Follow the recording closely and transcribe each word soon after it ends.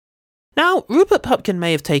Now, Rupert Pupkin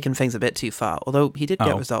may have taken things a bit too far, although he did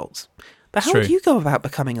get results. But how would you go about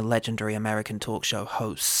becoming a legendary American talk show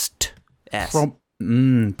host?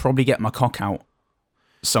 Probably get my cock out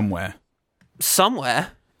somewhere.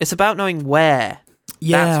 Somewhere? It's about knowing where.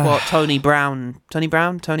 Yeah. That's what Tony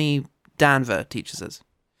Danver teaches us.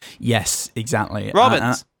 Yes, exactly.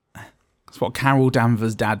 Robbins. That's what Carol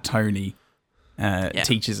Danvers' dad, Tony,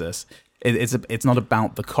 teaches us. It's not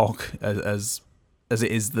about the cock as it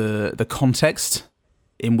is the context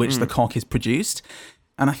in which the cock is produced.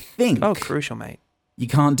 And I think... Oh, crucial, mate. You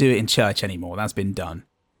can't do it in church anymore. That's been done.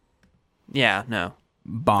 Yeah, no.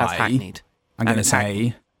 That's hackneyed. I'm going to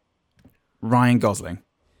say Ryan Gosling.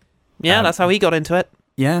 Yeah, that's how he got into it.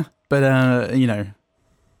 Yeah, but,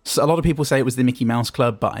 so a lot of people say it was the Mickey Mouse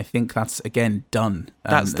Club, but I think that's, again, done.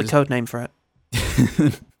 That's the code name for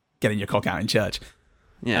it. Getting your cock out in church.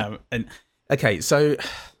 Yeah. Okay, so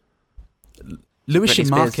Lewisham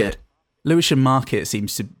Market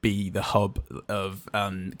seems to be the hub of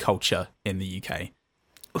culture in the UK.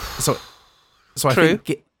 So I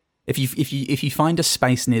think if you find a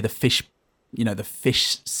space near the fish, the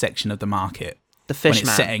fish section of the market, when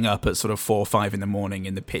it's setting up at sort of 4 or 5 in the morning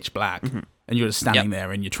in the pitch black, and you're just standing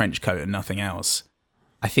there in your trench coat and nothing else,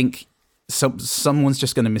 I think someone's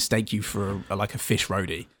just going to mistake you for a fish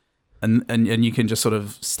roadie, and you can just sort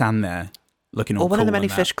of stand there looking all cool. Or one of the many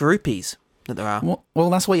fish groupies that there are. Well,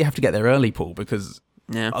 that's why you have to get there early, Paul, because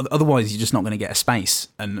otherwise you're just not going to get a space,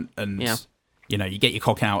 and you get your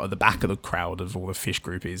cock out at the back of the crowd of all the fish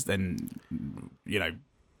groupies, then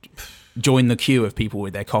join the queue of people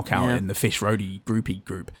with their cock out in the fish roadie groupie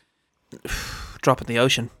group. Drop in the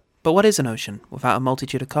ocean. But what is an ocean without a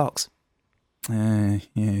multitude of cocks?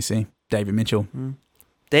 You see. David Mitchell.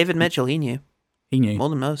 David Mitchell, he knew. He knew. More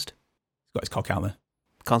than most. He's got his cock out there.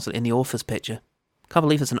 Constantly in the author's picture. Can't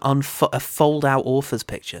believe it's a fold-out author's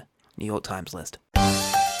picture. New York Times list.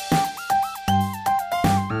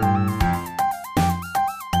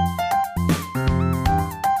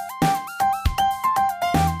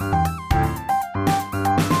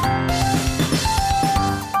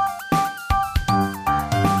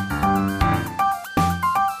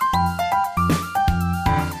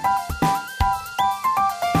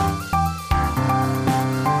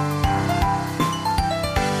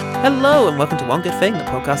 Hello and welcome to One Good Thing, the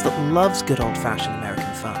podcast that loves good old-fashioned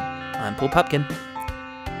American fun. I'm Paul Pupkin.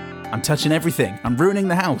 I'm touching everything. I'm ruining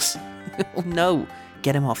the house. Oh no,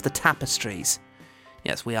 get him off the tapestries.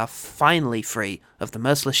 Yes, we are finally free of the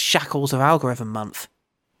merciless shackles of Algorithm Month.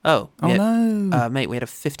 No. Mate, we had a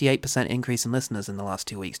 58% increase in listeners in the last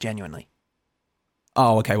 2 weeks, genuinely.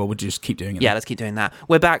 Oh, okay, well, we'll just keep doing it. Yeah, let's keep doing that.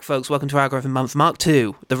 We're back, folks. Welcome to Algorithm Month Mark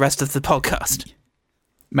II, the rest of the podcast.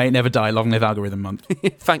 May it never die. Long live Algorithm Month.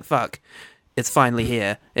 Thank fuck. It's finally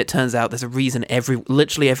here. It turns out there's a reason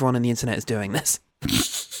literally everyone on the internet is doing this.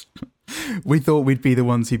 We thought we'd be the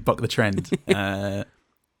ones who buck the trend. But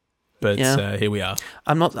here we are.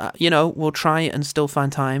 I'm not, we'll try and still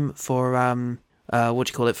find time for,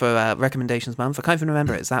 for Recommendations Month. I can't even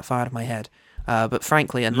remember it. It's that far out of my head. But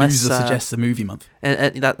frankly, unless... Loser suggests a movie month.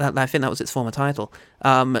 I think that was its former title.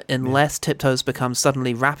 Unless Tiptoes becomes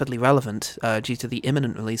suddenly rapidly relevant due to the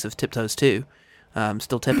imminent release of Tiptoes 2,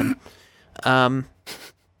 still tipping,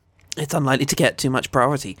 it's unlikely to get too much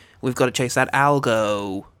priority. We've got to chase that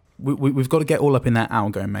algo. We've got to get all up in that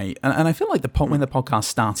algo, mate. And I feel like when the podcast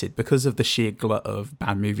started, because of the sheer glut of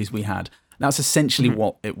bad movies we had, that's essentially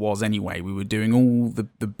what it was anyway. We were doing all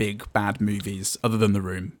the big bad movies, other than The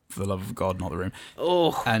Room, for the love of God, not The Room.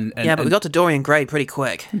 Oh, but we got to Dorian Gray pretty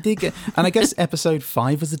quick. And I guess episode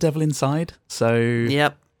 5 was The Devil Inside. So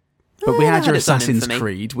yep. But we had your Assassin's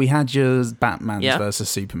Creed. We had your Batmans versus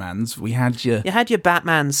Supermans. We had your... You had your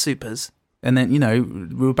Batman supers. And then,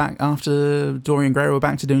 we were back after Dorian Gray. We were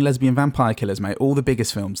back to doing Lesbian Vampire Killers, mate. All the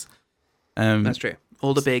biggest films. That's true.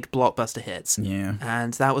 All the big blockbuster hits. Yeah.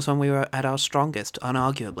 And that was when we were at our strongest,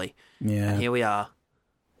 unarguably. Yeah. And here we are,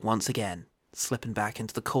 once again, slipping back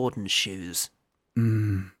into the Corden's shoes.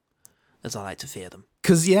 As I like to fear them.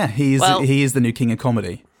 Because, he is the new king of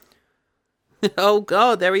comedy. Oh,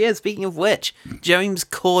 God, there he is. Speaking of which, James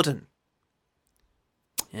Corden.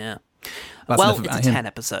 Yeah. It's a 10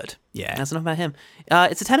 episode. Yeah. That's enough about him.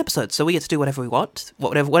 It's a 10 episode, so we get to do whatever we want.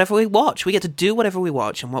 Whatever we watch. We get to do whatever we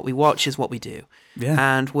watch, and what we watch is what we do.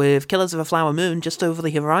 Yeah. And with Killers of a Flower Moon just over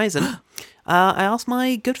the horizon, I asked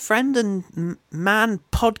my good friend and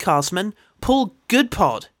podcastman, Paul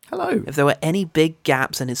Goodpod. Hello. If there were any big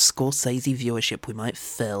gaps in his Scorsese viewership we might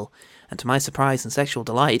fill. And to my surprise and sexual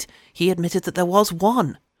delight, he admitted that there was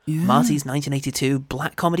one. Yeah. Marty's 1982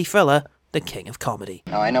 black comedy thriller, the king of comedy.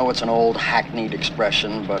 Now, I know it's an old hackneyed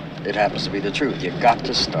expression, but it happens to be the truth. You've got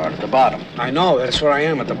to start at the bottom. I know, that's where I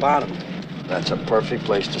am, at the bottom. That's a perfect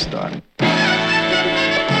place to start.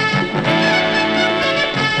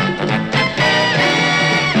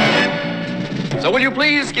 So will you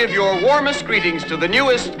please give your warmest greetings to the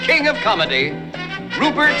newest king of comedy,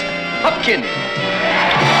 Rupert Pupkin.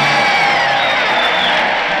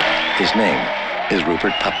 His name is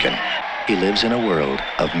Rupert Pupkin. He lives in a world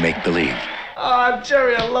of make-believe. Oh,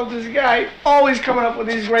 Jerry, I love this guy. Always coming up with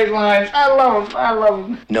these great lines. I love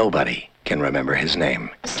him. Nobody can remember his name.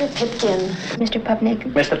 Mr. Pipkin. Mr. Pupnik.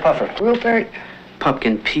 Mr. Puffer. Rupert.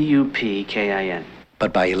 Pupkin, Pupkin.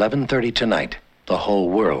 But by 11:30 tonight, the whole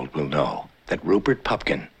world will know that Rupert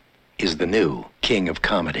Pupkin is the new king of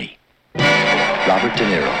comedy. Robert De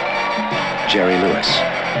Niro, Jerry Lewis,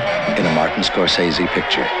 in a Martin Scorsese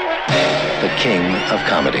picture. The king of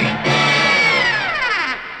comedy.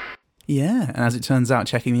 Yeah, and as it turns out,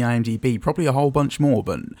 checking the IMDb, probably a whole bunch more,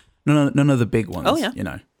 but none of the big ones. Oh yeah, you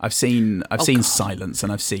know, I've seen Silence,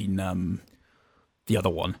 and I've seen the other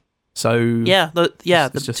one. So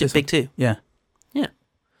the big two. Yeah.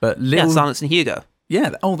 But Silence and Hugo.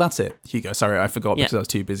 Yeah. Oh, that's it, Hugo. Sorry, I forgot because I was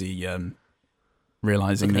too busy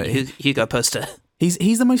realizing that Hugo poster.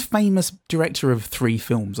 He's the most famous director of 3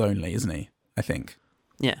 films only, isn't he? I think.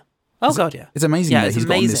 Yeah. Oh God, yeah. It's amazing that he's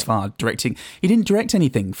gotten this far directing. He didn't direct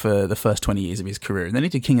anything for the first 20 years of his career, and then he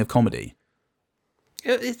did King of Comedy.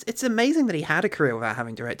 It's amazing that he had a career without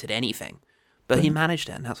having directed anything, but he managed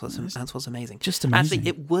it, and that's what's amazing. Just amazing. Actually,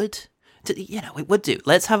 it would do.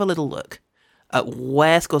 Let's have a little look at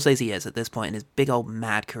where Scorsese is at this point in his big old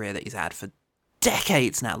mad career that he's had for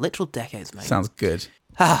decades now, literal decades, mate. Sounds good.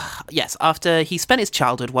 Yes, after he spent his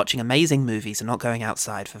childhood watching amazing movies and not going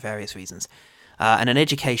outside for various reasons, and an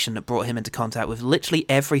education that brought him into contact with literally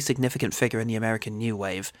every significant figure in the American New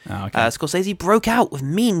Wave, Scorsese broke out with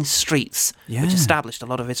Mean Streets, which established a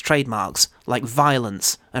lot of his trademarks, like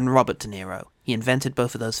violence and Robert De Niro. He invented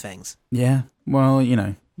both of those things. Yeah, well, you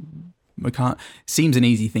know, we can't. Seems an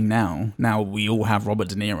easy thing now. Now we all have Robert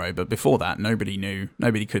De Niro, but before that,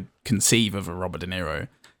 nobody could conceive of a Robert De Niro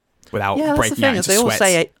without breaking out into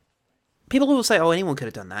sweats. People will say, "Oh, anyone could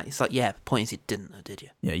have done that." It's like, yeah, the point is, you didn't, though, did you?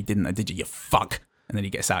 Yeah, you didn't, though, did you? You fuck. And then he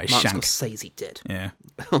gets out his shank. Martin Scorsese did. Yeah.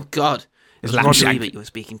 Oh God, it's Roger Ebert you were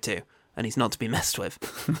speaking to, and he's not to be messed with.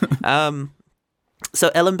 So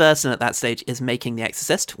Ellen Burstyn at that stage is making The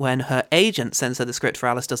Exorcist when her agent sends her the script for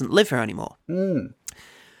Alice Doesn't Live Here Anymore.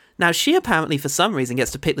 Now, she apparently, for some reason,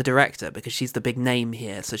 gets to pick the director because she's the big name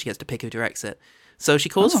here, so she gets to pick who directs it. So she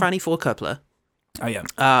calls Franny Ford Coppola. Oh, yeah.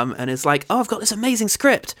 And is like, I've got this amazing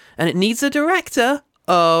script, and it needs a director.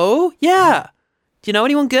 Oh, yeah. Do you know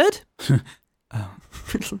anyone good?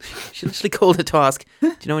 She literally called her to ask, do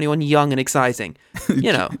you know anyone young and exciting?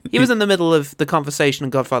 You know, he was in the middle of the conversation on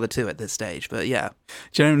Godfather 2 at this stage, but yeah.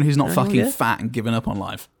 Do you know anyone who's not fucking fat and given up on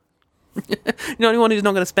life? You know anyone who's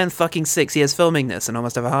not going to spend fucking 6 years filming this and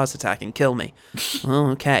almost have a heart attack and kill me? Oh,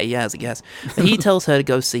 okay, yes, I guess. But he tells her to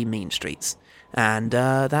go see Mean Streets. And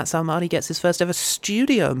that's how Marty gets his first ever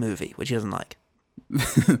studio movie, which he doesn't like.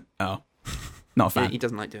 Oh, not a fan. Yeah, he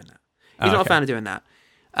doesn't like doing that. He's not a fan of doing that.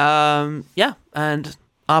 Yeah, and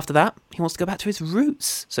after that, he wants to go back to his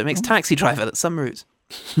roots. So he makes Taxi Driver. That's some roots.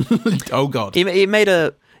 Oh God! He made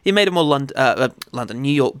a more London, New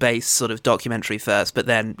York based sort of documentary first, but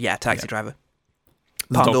then Taxi Driver.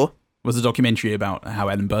 Palme d'Or was a documentary about how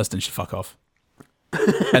Ellen Burstyn should fuck off.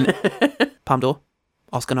 Palme d'Or,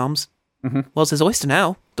 Oscar noms. Mm-hmm. Well, it's his oyster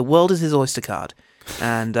now. The world is his oyster card.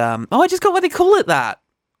 And I just got why they call it that.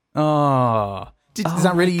 Oh, is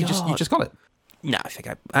that really you just got it? No, I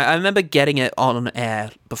think I remember getting it on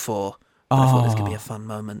air before. I thought this could be a fun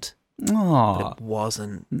moment. But it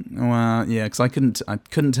wasn't. Well, yeah, because I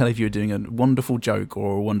couldn't tell if you were doing a wonderful joke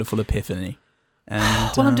or a wonderful epiphany.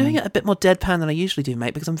 And, well, I'm doing it a bit more deadpan than I usually do,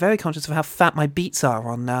 mate, because I'm very conscious of how fat my beats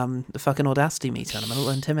are on the fucking Audacity meter, and I'm a little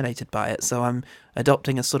intimidated by it, so I'm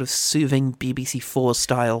adopting a sort of soothing BBC Four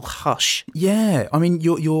style hush. Yeah, I mean,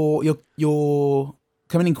 you're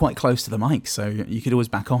coming in quite close to the mic, so you could always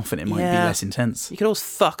back off and it might be less intense. You could always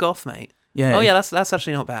fuck off, mate. Yeah. Oh yeah, that's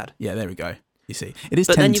actually not bad. Yeah, there we go. You see, it is.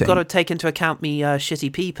 But tempting. Then you've got to take into account me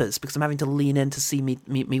shitty peepers because I'm having to lean in to see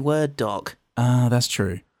me Word doc. That's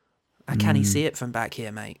true. Can he see it from back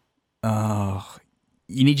here, mate? Oh,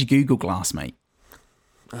 you need your Google Glass, mate.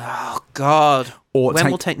 Oh God! Or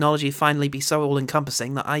when will technology finally be so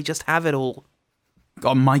all-encompassing that I just have it all?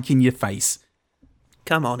 Got a mic in your face.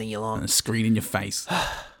 Come on, Elon. And a screen in your face.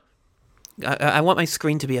 I want my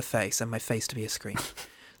screen to be a face and my face to be a screen.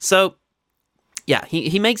 So, yeah,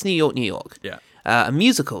 he makes New York. Yeah. a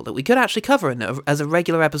musical that we could actually cover as a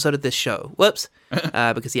regular episode of this show. Whoops.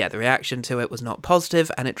 Because, the reaction to it was not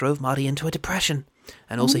positive, and it drove Marty into a depression.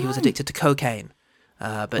 And also he was addicted to cocaine.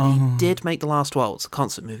 But he did make The Last Waltz, a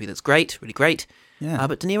concert movie that's great, really great. Yeah.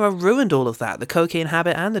 But De Niro ruined all of that, the cocaine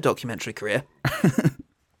habit and the documentary career,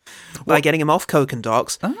 by getting him off coke and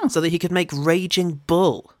docs so that he could make Raging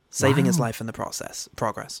Bull, saving his life in the process.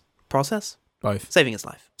 Process? Both. Saving his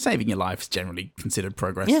life. Saving your life is generally considered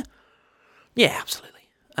progress. Yeah. Yeah, absolutely.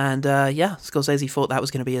 And, Scorsese thought that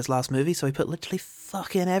was going to be his last movie, so he put literally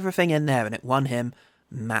fucking everything in there, and it won him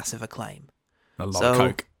massive acclaim. A lot of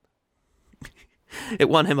coke. It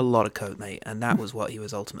won him a lot of coke, mate, and that was what he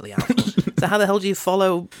was ultimately out for. So how the hell do you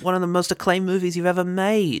follow one of the most acclaimed movies you've ever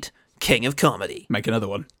made? King of Comedy. Make another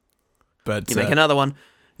one. But you make another one.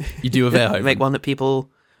 You do a Verhoeven. Make one that people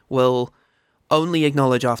will only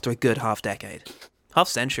acknowledge after a good half-decade.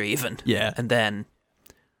 Half-century, even. Yeah. And then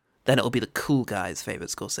it'll be the cool guy's favourite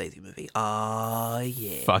Scorsese movie. Ah,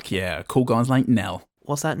 yeah. Fuck yeah. Cool guys like Nell.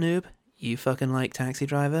 What's that, noob? You fucking like Taxi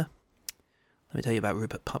Driver? Let me tell you about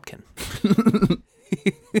Rupert Pupkin.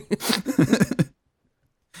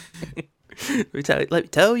 Let me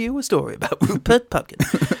tell you a story about Rupert Pupkin.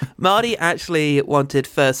 Marty actually wanted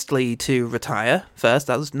firstly to retire first.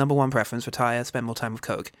 That was number one preference, retire, spend more time with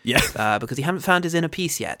coke. Yeah. Because he hadn't found his inner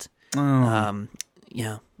peace yet. Oh.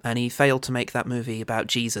 And he failed to make that movie about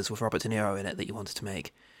Jesus with Robert De Niro in it that you wanted to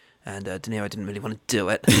make. And De Niro didn't really want to do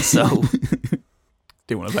it, so...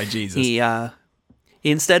 Didn't want to play Jesus. He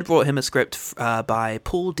instead brought him a script by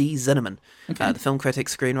Paul D. Zinnemann, the film critic,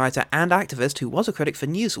 screenwriter, and activist who was a critic for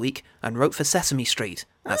Newsweek and wrote for Sesame Street.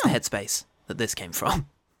 That's the headspace that this came from.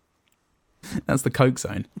 That's the Coke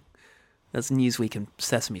Zone. That's Newsweek and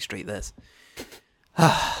Sesame Street, this.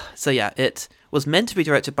 So it was meant to be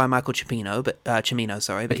directed by Michael Cimino, but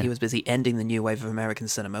he was busy ending the new wave of American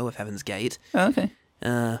cinema with Heaven's Gate. Oh, okay.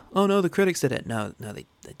 Oh no, the critics did it. No, they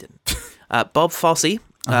didn't. Bob Fosse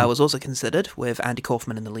was also considered, with Andy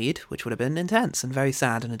Kaufman in the lead, which would have been intense and very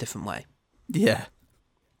sad in a different way. Yeah.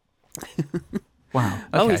 Wow. Okay.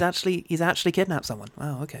 Oh, he's actually kidnapped someone.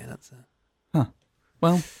 Wow. Okay, that's.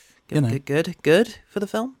 Well, good for the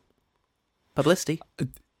film. Publicity.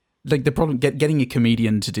 Like the problem, getting a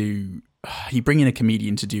comedian to do, you bring in a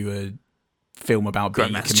comedian to do a film about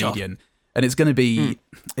being a comedian. And it's going to be,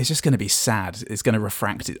 it's just going to be sad. It's going to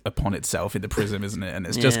refract it upon itself in the prism, isn't it? And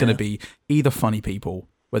it's just going to be either funny people,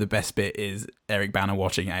 where the best bit is Eric Bana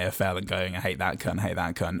watching AFL and going, I hate that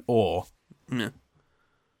cunt, or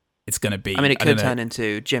it's going to be... I mean, it could turn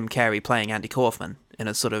into Jim Carrey playing Andy Kaufman in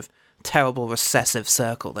a sort of terrible recessive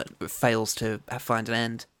circle that fails to find an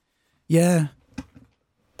end. Yeah.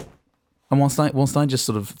 And whilst I just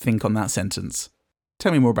sort of think on that sentence,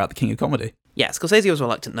 tell me more about the King of Comedy. Yeah, Scorsese was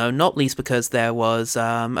reluctant, though, not least because there was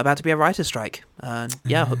about to be a writer's strike. I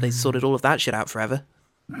hope they sorted all of that shit out forever.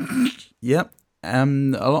 Yep. A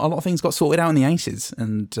lot of things got sorted out in the 80s,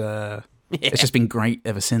 and it's just been great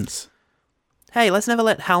ever since. Hey, let's never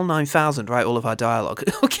let HAL 9000 write all of our dialogue.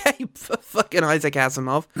 Okay, fucking Isaac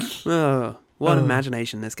Asimov. Oh, what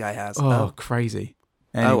imagination this guy has. Oh, crazy.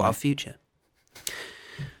 Anyway. Oh, our future.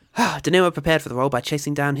 De Niro prepared for the role by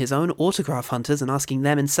chasing down his own autograph hunters and asking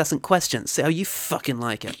them incessant questions. See how you fucking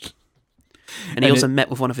like it. And he also met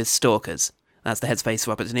with one of his stalkers. That's the headspace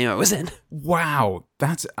Robert De Niro was in. Wow.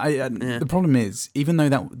 That's the problem is, even though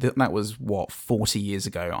that was, 40 years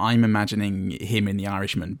ago, I'm imagining him in The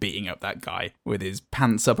Irishman beating up that guy with his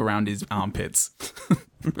pants up around his armpits.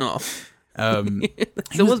 Oh.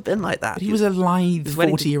 It's always been like that. He was a lithe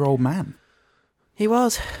 40-year-old man. He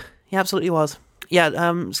was. He absolutely was. Yeah,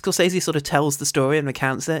 Scorsese sort of tells the story and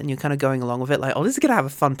recounts it, and you're kind of going along with it, like, oh, this is going to have a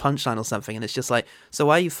fun punchline or something, and it's just like, so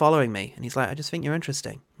why are you following me? And he's like, I just think you're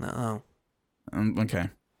interesting. Like, oh. Okay.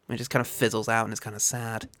 It just kind of fizzles out, and it's kind of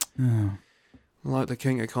sad. Oh. Like the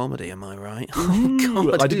King of Comedy, am I right? Oh,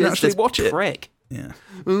 God, I didn't actually watch it. Prick. Yeah.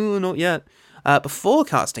 Ooh, not yet. Before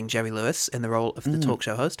casting Jerry Lewis in the role of the talk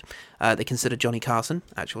show host, they considered Johnny Carson,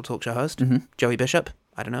 actual talk show host, Joey Bishop,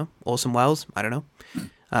 I don't know, Orson Welles, I don't know,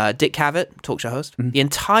 Dick Cavett, talk show host, the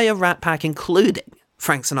entire Rat Pack, including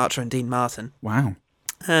Frank Sinatra and Dean Martin. Wow.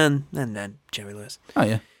 And then Jerry Lewis. Oh,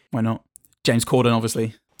 yeah. Why not? James Corden,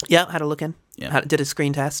 obviously. Yeah, had a look in. Yeah. Did a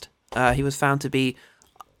screen test. He was found to be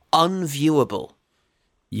unviewable.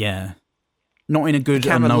 Yeah. Not in a good, the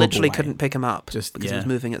camera literally way. Couldn't pick him up Just because he was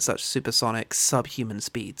moving at such supersonic, subhuman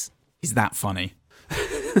speeds. He's that funny.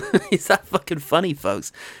 He's that fucking funny,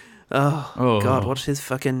 folks. Oh, God, watch his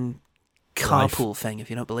fucking carpool thing if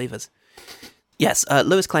you don't believe us. Yes,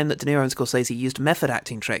 Lewis claimed that De Niro and Scorsese used method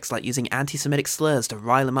acting tricks like using anti-Semitic slurs to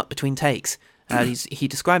rile him up between takes. He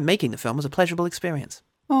described making the film as a pleasurable experience.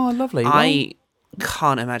 Oh, lovely.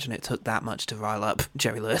 can't imagine it took that much to rile up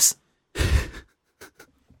Jerry Lewis.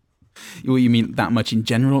 Well, you mean that much in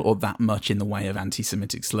general, or that much in the way of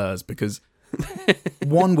anti-Semitic slurs? Because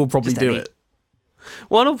one will probably do it.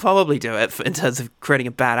 One will probably do it in terms of creating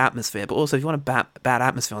a bad atmosphere, but also if you want a bad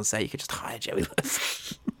atmosphere on set, you could just hire Jerry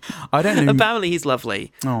Lewis. I don't know. Apparently he's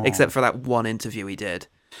lovely, Aww. except for that one interview he did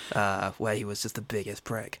where he was just the biggest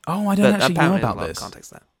prick. Oh, I don't actually know about this.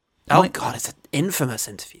 Context there. Oh, God, it's an infamous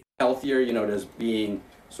interview. Healthier, does being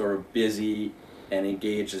sort of busy and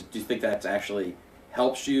engaged, do you think that actually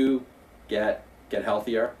helps you get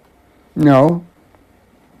healthier? No.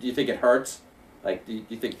 Do you think it hurts? Like, do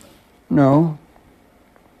you think... No.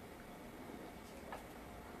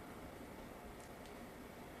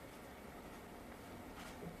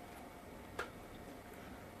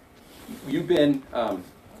 You've been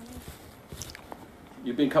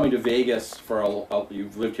coming to Vegas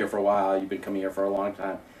you've lived here for a while, you've been coming here for a long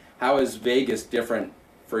time. How is Vegas different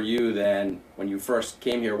for you than when you first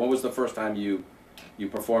came here? When was the first time you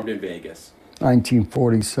performed in Vegas?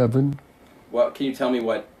 1947. Can you tell me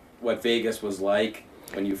what Vegas was like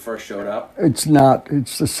when you first showed up? It's not.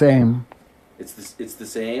 It's the same. It's the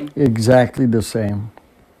same? Exactly the same.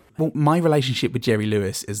 Well, my relationship with Jerry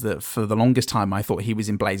Lewis is that for the longest time I thought he was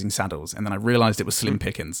in Blazing Saddles, and then I realised it was Slim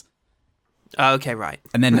Pickens. Oh, okay, right.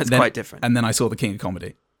 And then that's quite different. And then I saw The King of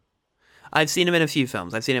Comedy. I've seen him in a few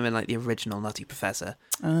films. I've seen him in like the original Nutty Professor,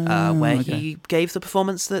 where he gave the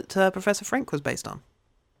performance that Professor Frink was based on.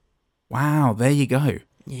 Wow, there you go.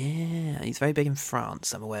 Yeah, he's very big in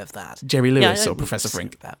France. I'm aware of that. Jerry Lewis or Professor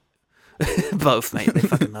Frink? Both, mate. They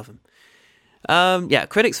fucking love him.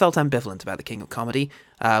 Critics felt ambivalent about The King of Comedy,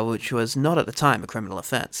 which was not at the time a criminal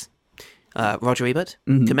offence. Roger Ebert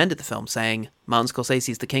commended the film, saying, Martin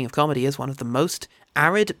Scorsese's The King of Comedy is one of the most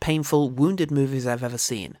arid, painful, wounded movies I've ever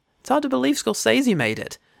seen. It's hard to believe Scorsese made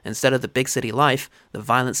it. Instead of the big city life, the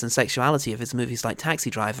violence and sexuality of his movies like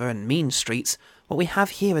Taxi Driver and Mean Streets, what we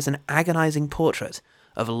have here is an agonizing portrait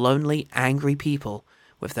of lonely, angry people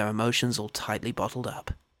with their emotions all tightly bottled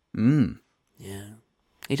up. Yeah.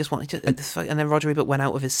 He just wanted to... And then Roger Ebert went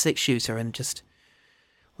out with his 6-shooter and just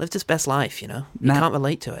lived his best life, you know? He can't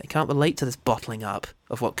relate to it. He can't relate to this bottling up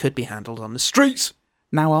of what could be handled on the streets.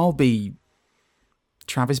 Now I'll be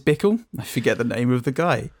Travis Bickle? I forget the name of the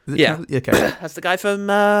guy. Yeah. Okay. That's the guy from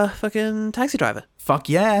fucking Taxi Driver. Fuck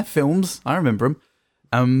yeah, films. I remember him.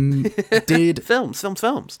 Films.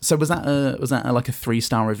 So was that like a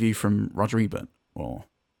 3-star review from Roger Ebert? Or...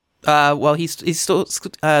 well, he stars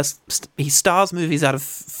movies out of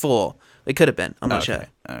 4. It could have been. I'm not sure.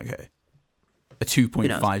 Okay. A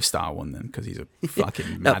 2.5-star one then, because he's a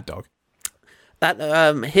fucking mad dog. That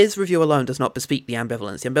his review alone does not bespeak the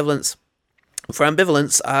ambivalence. For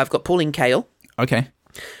ambivalence, I've got Pauline Kael. Okay.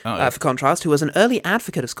 For contrast, who was an early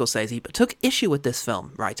advocate of Scorsese, but took issue with this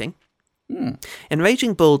film, writing, In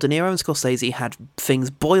Raging Bull, De Niro and Scorsese had things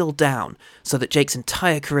boiled down so that Jake's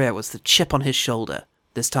entire career was the chip on his shoulder.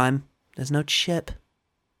 This time, there's no chip.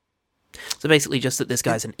 So basically just that this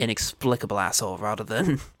guy's an inexplicable asshole rather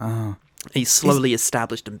than a slowly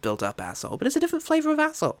established and built up asshole. But it's a different flavour of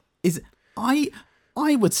asshole. I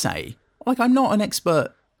would say, like, I'm not an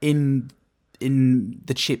expert in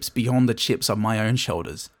the chips beyond the chips on my own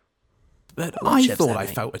shoulders, but I thought I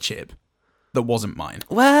felt a chip that wasn't mine.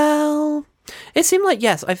 Well, it seemed like,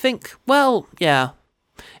 yes, I think, well, yeah.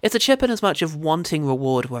 It's a chip in as much of wanting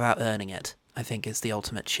reward without earning it, I think, is the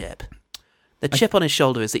ultimate chip. The chip on his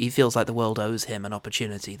shoulder is that he feels like the world owes him an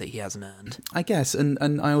opportunity that he hasn't earned. I guess,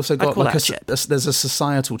 and I also got like there's a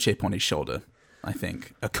societal chip on his shoulder, I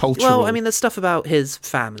think. A cultural... Well, I mean, there's stuff about his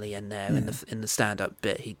family in there, in the stand-up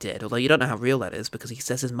bit he did, although you don't know how real that is, because he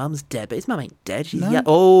says his mum's dead, but his mum ain't dead. She's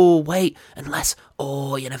oh, wait, unless...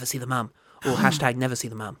 Oh, you never see the mum. Or hashtag never see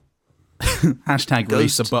the mum. Hashtag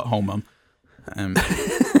release the butthole mum.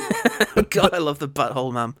 God, I love the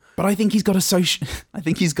butthole mum. But I think he's got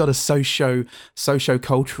a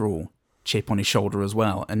socio-cultural chip on his shoulder as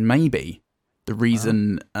well. And maybe the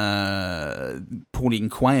reason Pauline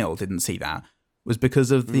Kael didn't see that was because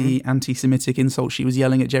of the anti-Semitic insult she was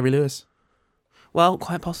yelling at Jerry Lewis. Well,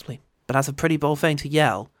 quite possibly. But that's a pretty bold thing to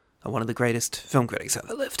yell at one of the greatest film critics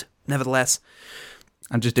ever lived. Nevertheless,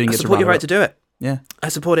 I'm just doing I support your right to do it. Yeah. I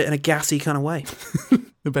support it in a gassy kind of way.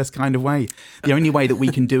 The best kind of way. The only way that we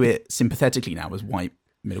can do it sympathetically now as white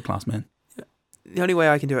middle-class men. The only way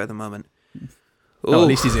I can do it at the moment. Oh, at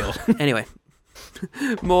least he's ill. Anyway,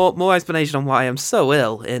 more explanation on why I'm so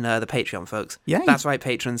ill in the Patreon, folks. Yeah. That's right,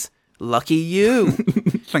 patrons. Lucky you.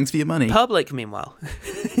 Thanks for your money. Public, meanwhile,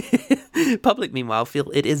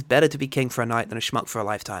 feel it is better to be king for a night than a schmuck for a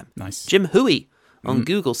lifetime. Nice. Jim Huey on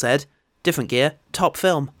Google said, Different gear, top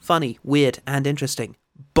film, funny, weird, and interesting.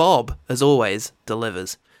 Bob, as always,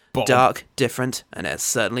 delivers. Bob. Dark, different, and it's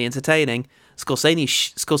certainly entertaining.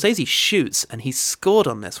 Scorsese shoots, and he scored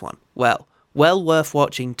on this one. Well worth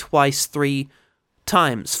watching twice, 3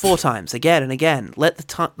 times, 4 times, again and again. Let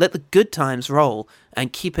the good times roll,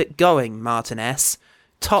 and keep it going, Martin S.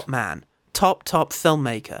 Top man, top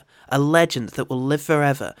filmmaker, a legend that will live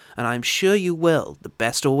forever, and I'm sure you will. The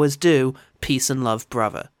best always do. Peace and love,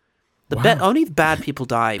 brother. Only the bad people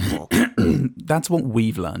die, Paul. That's what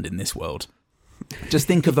we've learned in this world. Just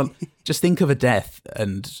think of a death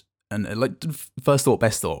and like first thought,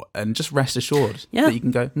 best thought, and just rest assured that you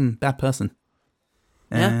can go, bad person.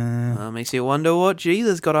 Yeah, well, makes you wonder what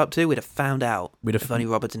Jesus got up to. We'd have found out if only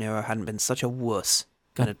Robert De Niro hadn't been such a wuss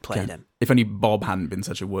and had played him. If only Bob hadn't been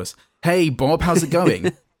such a wuss. Hey, Bob, how's it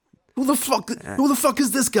going? Who the fuck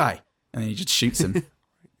is this guy? And then he just shoots him.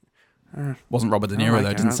 Wasn't Robert De Niro,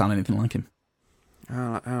 though. Didn't sound anything like him.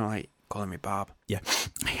 I don't like calling me Bob. Yeah.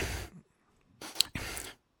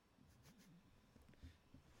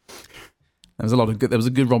 There was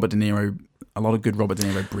a good Robert De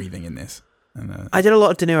Niro breathing in this. And, I did a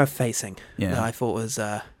lot of De Niro facing that I thought was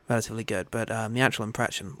relatively good, but the actual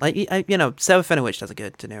impression, Sarah Fenowich does a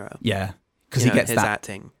good De Niro. Yeah, because he gets his that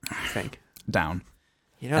acting thing down.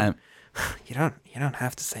 You don't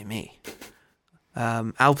have to say me.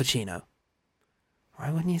 Al Pacino.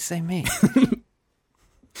 Why wouldn't you say me?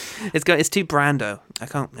 It's too Brando. I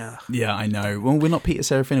can't. Yeah, I know. Well, we're not Peter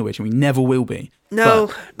Serafinowicz, and we never will be.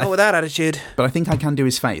 No, not with that attitude. But I think I can do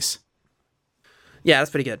his face. Yeah,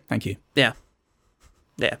 that's pretty good. Thank you. Yeah,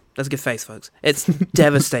 that's a good face, folks. It's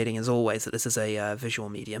devastating, as always, that this is a visual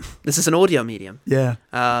medium. This is an audio medium. Yeah.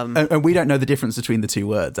 And we don't know the difference between the two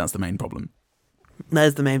words. That's the main problem.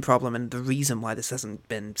 There's the main problem, and the reason why this hasn't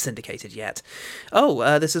been syndicated yet.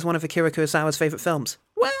 This is one of Akira Kurosawa's favourite films.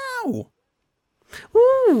 Wow!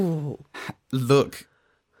 Ooh! Look.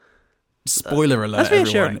 Spoiler alert,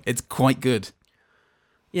 everyone. It's quite good.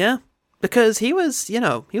 Yeah, because he was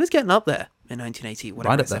getting up there in 1980,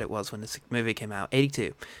 whatever I said it was when this movie came out,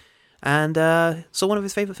 82. And saw one of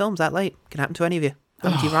his favourite films that late. Can happen to any of you.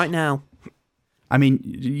 Happen to you right now. I mean,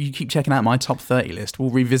 you keep checking out my top 30 list. We'll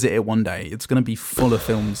revisit it one day. It's going to be full of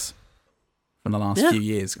films from the last few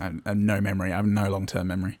years. I have no memory. I have no long-term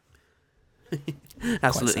memory.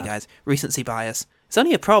 Absolutely, guys. Recency bias. It's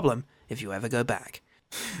only a problem if you ever go back.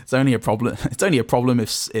 It's only a problem. It's only a problem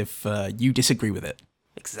if you disagree with it.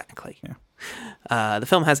 Exactly. Yeah. The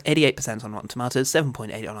film has 88% on Rotten Tomatoes,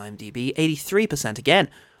 7.8 on IMDb, 83% again.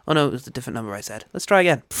 Oh no, it was a different number I said. Let's try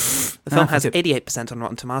again. The film has 88% on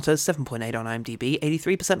Rotten Tomatoes, 7.8 on IMDb,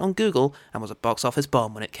 83% on Google, and was a box office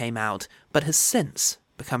bomb when it came out, but has since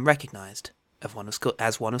become recognised as one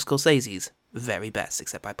of Scorsese's very best,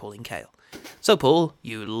 except by Pauline Kael. So, Paul,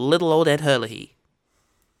 you little old Ed Hurley.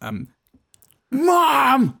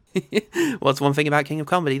 Mom! What's one thing about King of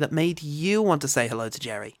Comedy that made you want to say hello to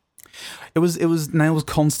Jerry? It was Neil's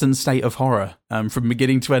constant state of horror from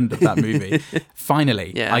beginning to end of that movie.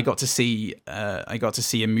 Finally, I got to see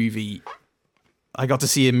a movie. I got to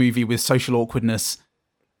see a movie with social awkwardness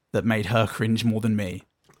that made her cringe more than me.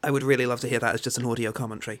 I would really love to hear that as just an audio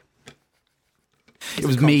commentary. It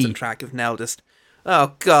was me. Constant track of Nell just.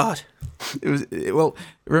 Oh God.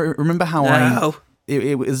 Remember how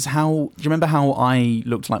It was how. Do you remember how I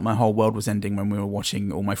looked like my whole world was ending when we were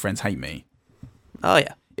watching All My Friends Hate Me? Oh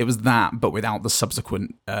yeah. It was that, but without the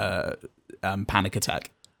subsequent panic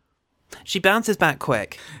attack. She bounces back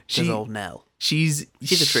quick. She's old Nell. She's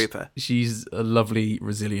a trooper. She's a lovely,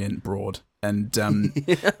 resilient broad. And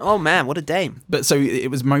oh man, what a dame! But so it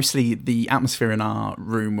was mostly the atmosphere in our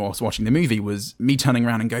room whilst watching the movie was me turning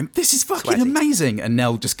around and going, "This is fucking amazing," and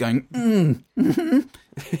Nell just going,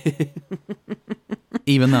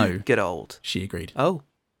 even though good old she agreed. Oh,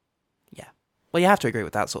 yeah. Well, you have to agree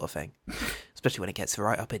with that sort of thing, especially when it gets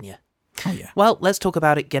right up in you. Oh yeah. Well, let's talk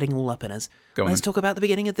about it getting all up in us. Let's talk about the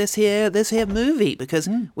beginning of this here movie because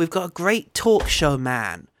we've got a great talk show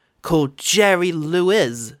man called Jerry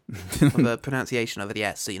Lewis, with a pronunciation over the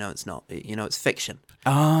S, so you know it's not, it's fiction.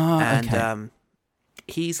 And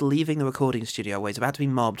he's leaving the recording studio where he's about to be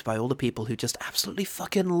mobbed by all the people who just absolutely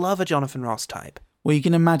fucking love a Jonathan Ross type. Well, you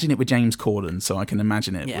can imagine it with James Corden, so I can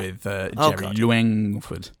imagine it with Jerry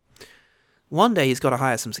Lewingford. One day he's got to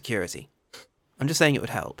hire some security. I'm just saying it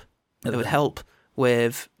would help. It would help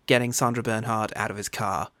with getting Sandra Bernhard out of his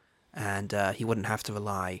car, and he wouldn't have to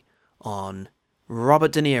rely on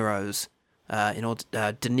Robert De Niro's De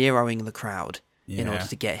Niroing the crowd in order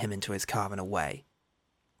to get him into his car and away.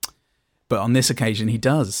 But on this occasion, he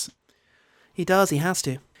does. He does. He has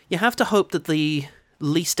to. You have to hope that the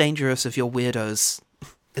least dangerous of your weirdos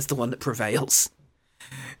is the one that prevails.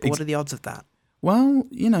 But what are the odds of that? Well,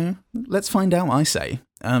 let's find out, I say.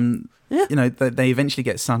 They eventually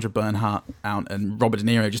get Sandra Bernhard out, and Robert De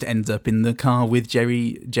Niro just ends up in the car with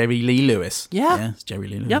Jerry Lee Lewis. Yeah, it's Jerry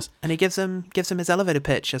Lee Lewis. Yep, and he gives him his elevator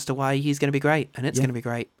pitch as to why he's going to be great, and it's going to be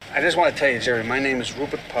great. I just want to tell you, Jerry, my name is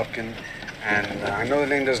Rupert Pupkin, and I know the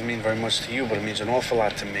name doesn't mean very much to you, but it means an awful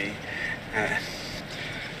lot to me.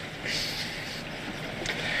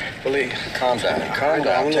 Calm down.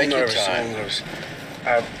 I'm a little nervous.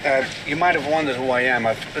 You might have wondered who I am.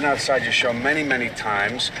 I've been outside your show many, many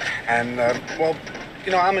times. And,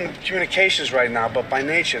 I'm in communications right now, but by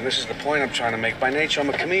nature, and this is the point I'm trying to make, by nature, I'm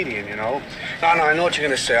a comedian, No, I know what you're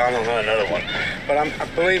going to say. I don't know another one.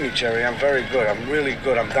 But believe me, Jerry, I'm very good. I'm really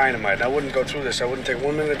good. I'm dynamite. And I wouldn't go through this. I wouldn't take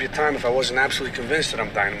 1 minute of your time if I wasn't absolutely convinced that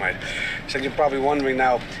I'm dynamite. So you're probably wondering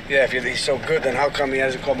now, if he's so good, then how come he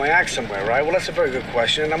hasn't caught my act somewhere, right? Well, that's a very good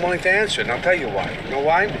question, and I'm willing to answer it, and I'll tell you why. You know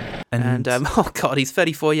why? And oh god, he's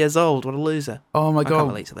 34 years old. What a loser! Oh my god, I can't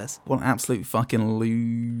relate to this. What an absolute fucking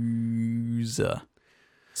loser!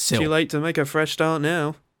 Too late to make a fresh start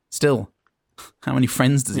now. Still, how many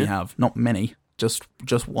friends does he have? Not many. Just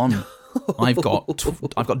one. I've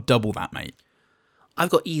got double that, mate. I've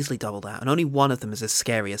got easily double that, and only one of them is as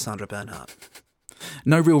scary as Sandra Bernhard.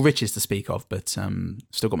 No real riches to speak of, but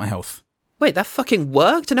still got my health. Wait, that fucking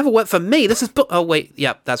worked? It never worked for me. This is... Oh, wait.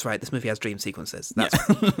 Yeah, that's right. This movie has dream sequences. That's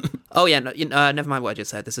right. Oh, yeah. No, never mind what I just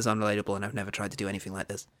said. This is unrelatable, and I've never tried to do anything like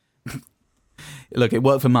this. Look, it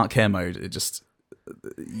worked for Mark Kermode. It just...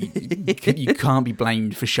 you can't be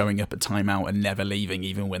blamed for showing up at timeout and never leaving,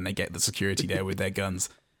 even when they get the security there with their guns.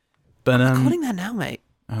 But I'm recording that now, mate.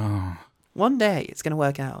 Oh. One day, it's going to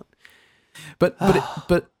work out. But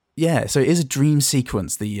yeah, so it is a dream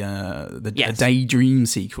sequence, a daydream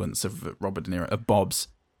sequence of Robert De Niro, of Bob's,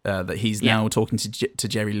 that he's now talking to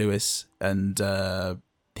Jerry Lewis, and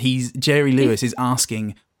Jerry Lewis is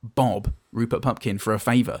asking Bob, Rupert Pupkin, for a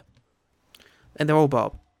favour. And they're all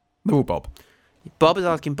Bob. They're all Bob. Bob is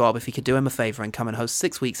asking Bob if he could do him a favour and come and host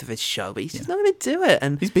 6 weeks of his show, but he's just not going to do it.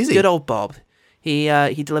 And he's busy. Good old Bob. He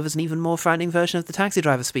delivers an even more frightening version of the taxi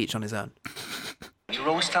driver speech on his own. You're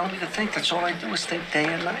always telling me to think. That's all I do is think day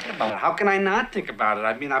and night about it. How can I not think about it?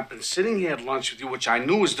 I mean, I've been sitting here at lunch with you, which I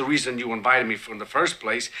knew was the reason you invited me for in the first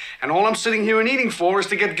place, and all I'm sitting here and eating for is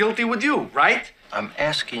to get guilty with you, right? I'm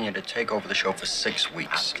asking you to take over the show for 6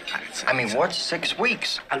 weeks. I mean, what's 6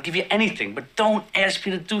 weeks? I'll give you anything, but don't ask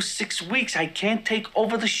me to do 6 weeks. I can't take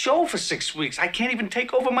over the show for 6 weeks. I can't even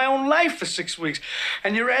take over my own life for 6 weeks.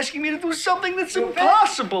 And you're asking me to do something that's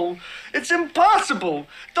impossible. It's impossible.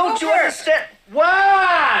 Don't you understand? What?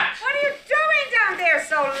 What are you doing down there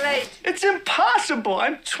so late? It's impossible.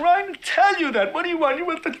 I'm trying to tell you that. What do you want? You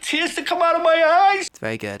want the tears to come out of my eyes? It's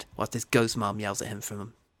very good. Whilst this ghost mom yells at him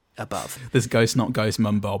from above. This ghost, not ghost,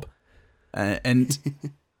 mum Bob. And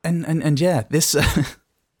yeah, this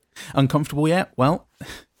uncomfortable yet? Well,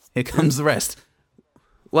 here comes the rest.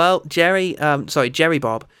 Well, Jerry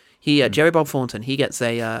Bob. Jerry Bob Thornton. He gets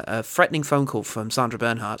a threatening phone call from Sandra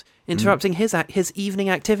Bernhard, interrupting his evening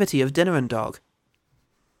activity of dinner and dog.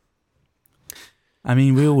 I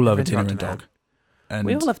mean, we all love a dinner and dog. And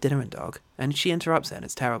we all love dinner and dog, and she interrupts it, and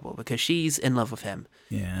it's terrible because she's in love with him.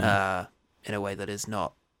 Yeah. In a way that is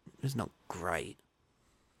not great.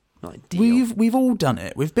 Not ideal. We've all done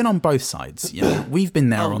it. We've been on both sides. We've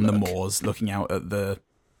been there the moors, looking out at the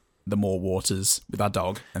moor waters with our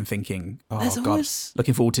dog and thinking,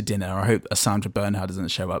 looking forward to dinner. I hope Sandra Bernhard doesn't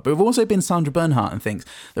show up. But we've also been Sandra Bernhard and thinks,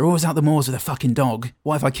 they're always out the moors with a fucking dog.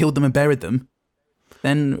 What if I killed them and buried them?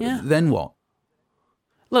 Then what?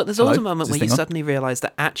 Look, there's always a moment where you suddenly realise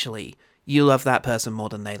that actually you love that person more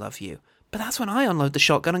than they love you. But that's when I unload the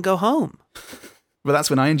shotgun and go home. Well, that's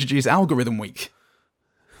when I introduce Algorithm Week.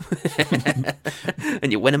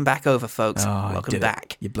 And you win them back over, folks. Welcome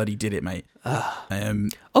back. You bloody did it, mate.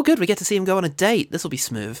 Oh, good. We get to see him go on a date. This will be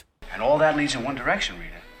smooth. And all that leads in one direction,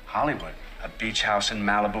 Rita. Hollywood. A beach house in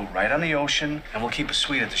Malibu, right on the ocean. And we'll keep a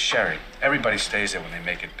suite at the Sherry. Everybody stays there when they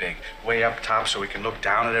make it big. Way up top so we can look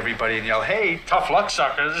down at everybody and yell, hey, tough luck,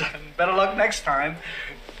 suckers. Better luck next time.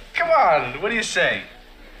 Come on. What do you say?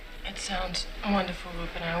 It sounds wonderful,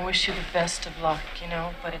 Rupert. I wish you the best of luck,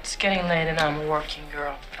 but it's getting late and I'm a working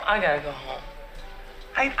girl. I gotta go home.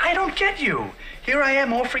 I don't get you. Here I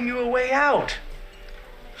am offering you a way out.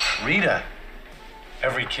 Rita,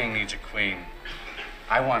 every king needs a queen.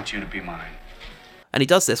 I want you to be mine. And he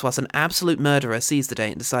does this whilst an absolute murderer sees the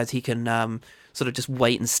date and decides he can sort of just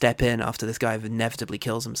wait and step in after this guy inevitably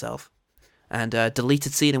kills himself. And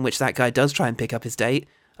deleted scene in which that guy does try and pick up his date.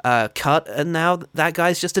 Cut, and now that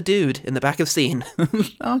guy's just a dude in the back of scene.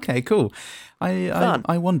 Okay, cool.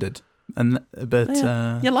 I wondered.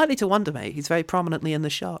 You're likely to wonder, mate. He's very prominently in the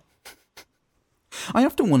shot. I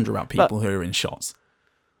often wonder about people who are in shots.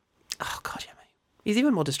 Oh, God, yeah, mate. He's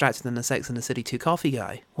even more distracted than the Sex and the City 2 coffee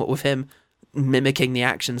guy. What with him mimicking the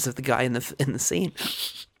actions of the guy in the scene.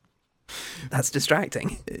 That's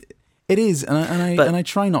distracting. It is, and I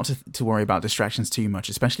try not to worry about distractions too much,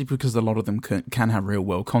 especially because a lot of them can have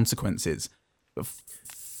real-world consequences. But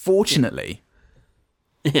fortunately,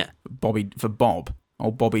 Bobby De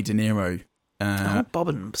Niro...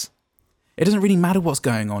 Bobbins. It doesn't really matter what's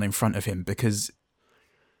going on in front of him because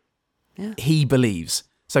he believes.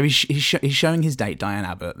 So he's showing his date, Diane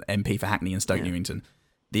Abbott, MP for Hackney and Stoke Newington,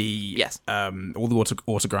 all the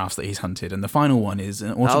autographs that he's hunted, and the final one is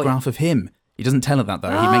an autograph of him. He doesn't tell her that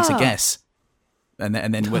though. He makes a guess, and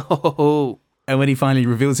then when he finally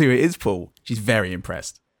reveals who it is, Paul, she's very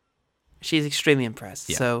impressed. She's extremely impressed.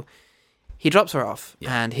 Yeah. So he drops her off,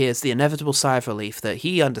 and here's the inevitable sigh of relief that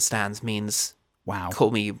he understands means, "Wow,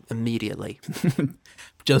 call me immediately."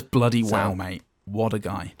 Just bloody wow, mate. What a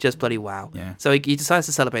guy. Just bloody wow. Yeah. So he decides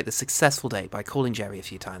to celebrate the successful date by calling Jerry a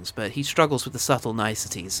few times, but he struggles with the subtle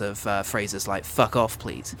niceties of phrases like "fuck off,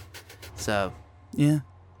 please." So yeah.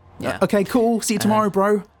 Okay, cool. See you tomorrow,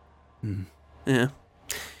 bro. Yeah.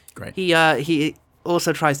 Great. He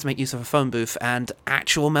also tries to make use of a phone booth, and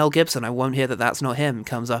actual Mel Gibson, I won't hear that that's not him,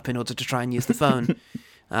 comes up in order to try and use the phone,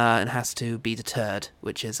 and has to be deterred,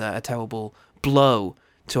 which is a terrible blow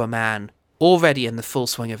to a man already in the full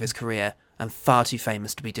swing of his career and far too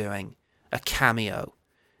famous to be doing a cameo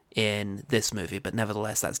in this movie, but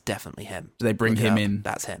nevertheless, that's definitely him. Do they bring him in?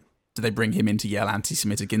 That's him. Do they bring him in to yell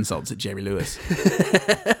anti-Semitic insults at Jerry Lewis?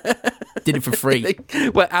 Did it for free.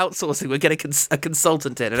 We're outsourcing. We're getting a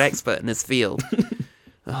consultant in, an expert in this field.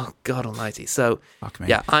 Oh, God almighty. So,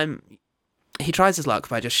 he tries his luck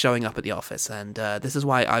by just showing up at the office, and this is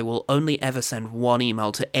why I will only ever send one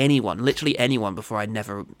email to anyone, literally anyone, before I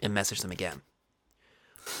never message them again.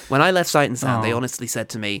 When I left Sight and Sound, they honestly said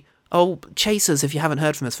to me, "Oh, chase us if you haven't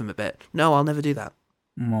heard from us for a bit." No, I'll never do that.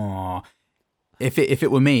 Aww. If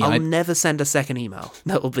it were me, I'll never send a second email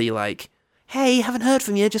that will be like, "Hey, haven't heard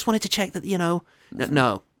from you. Just wanted to check that, No.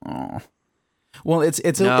 Aww. Well,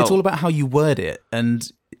 it's all about how you word it, and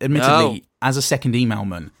admittedly, as a second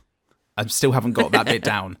emailman, I still haven't got that bit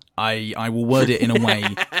down. I will word it in a way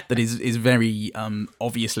that is very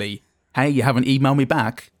obviously, "Hey, you haven't emailed me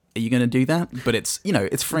back. Are you going to do that?" But it's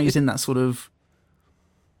phrased in that sort of.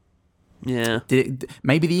 Yeah.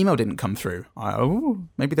 Maybe the email didn't come through.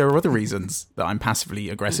 Maybe there are other reasons that I'm passive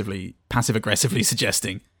aggressively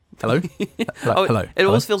suggesting. Hello? Hello? It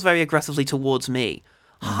always feels very aggressively towards me.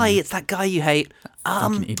 Hi, it's that guy you hate.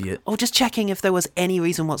 Fucking idiot. Or just checking if there was any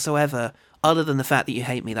reason whatsoever other than the fact that you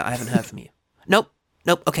hate me that I haven't heard from you. Nope.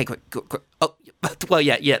 Okay, great. Oh, well,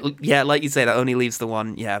 yeah. Like you say, that only leaves the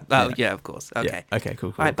one. Yeah. Oh, yeah, of course. Okay. Yeah. Okay,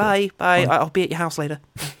 cool. All right, bye. I'll be at your house later.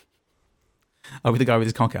 With the guy with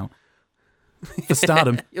his cock out. For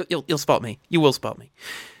stardom. You'll spot me. You will spot me.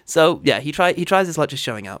 So, yeah, he tries his luck just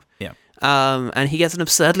showing up. Yeah. And he gets an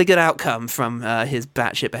absurdly good outcome from his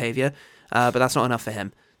batshit behavior, but that's not enough for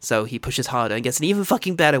him. So he pushes harder and gets an even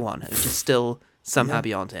fucking better one, which is still somehow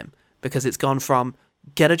beyond him. Because it's gone from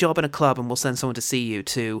get a job in a club and we'll send someone to see you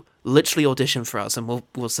to literally audition for us and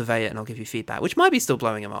we'll survey it and I'll give you feedback, which might be still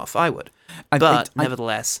blowing him off. I would. But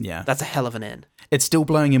nevertheless, that's a hell of an in. It's still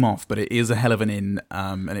blowing him off, but it is a hell of an in,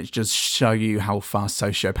 and it just show you how far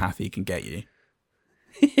sociopathy can get you.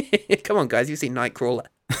 Come on, guys, you've seen Nightcrawler.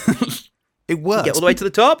 It works. You get all the way to the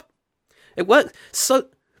top. It works. So,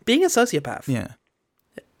 being a sociopath,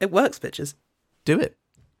 it works, bitches. Do it.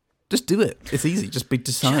 Just do it. It's easy. Just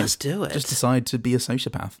decide. Just do it. Just decide to be a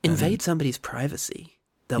sociopath. Invade somebody's privacy.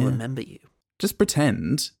 They'll remember you. Just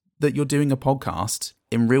pretend that you're doing a podcast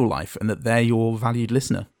in real life and that they're your valued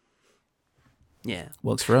listener. Yeah.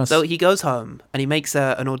 Works for us. So he goes home and he makes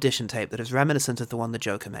an audition tape that is reminiscent of the one the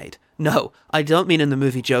Joker made. No, I don't mean in the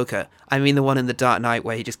movie Joker. I mean the one in The Dark Knight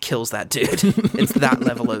where he just kills that dude. It's that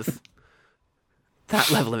level of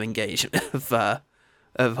engagement of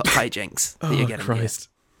hijinks that you're getting. Christ.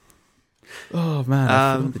 Oh man,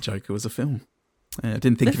 I forgot the Joker was a film. I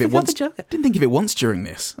didn't think of it once. Didn't think of it once during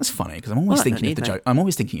this. That's funny because I'm always thinking of the Joker. I'm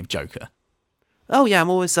always thinking of Joker. Oh yeah, I'm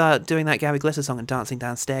always doing that Gary Glitter song and dancing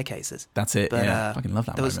down staircases. That's it. But, I fucking love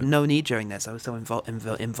that. There was no need during this. I was so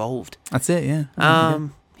involved. That's it. Yeah.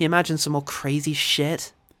 He imagines some more crazy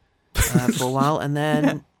shit for a while, and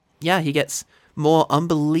then he gets more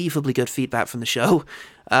unbelievably good feedback from the show,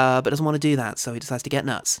 but doesn't want to do that, so he decides to get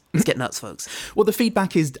nuts. Let's get nuts, folks. Well, the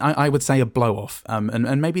feedback is, I would say, a blow off,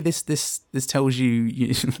 and maybe this tells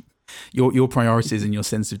you. your priorities and your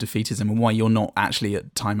sense of defeatism, and why you're not actually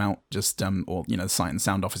at timeout, just or sight and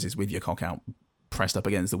sound offices with your cock out, pressed up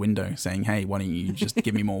against the window, saying, "Hey, why don't you just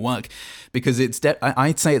give me more work?" Because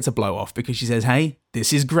I'd say it's a blow off, because she says, "Hey,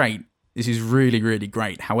 this is great. This is really, really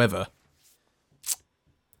great. However,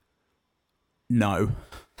 no."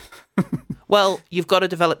 Well, you've got to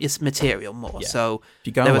develop your material more. Yeah. So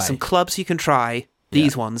there are some clubs you can try.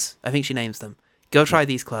 These ones, I think she names them. Go try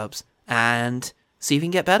these clubs and see if you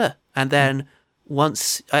can get better. And then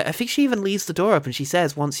once, I think she even leaves the door open. She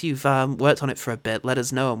says, once you've worked on it for a bit, let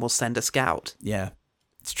us know and we'll send a scout. Yeah,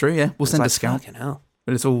 it's true. Yeah, we'll send a scout. Fucking hell.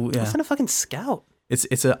 But it's all We'll send a fucking scout. It's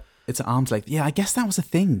an arm's length. Yeah, I guess that was a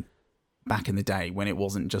thing back in the day when it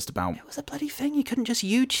wasn't just about. It was a bloody thing. You couldn't just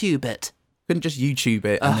YouTube it. Couldn't just YouTube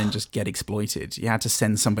it and then just get exploited. You had to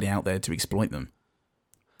send somebody out there to exploit them.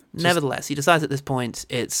 Nevertheless, he decides at this point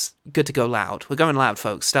it's good to go loud. We're going loud,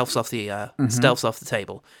 folks. Stealth's off the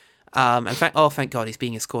table. In fact, thank God, he's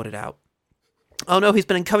being escorted out. Oh no, he's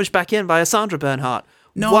been encouraged back in by Sandra Bernhardt.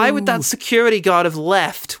 No. Why would that security guard have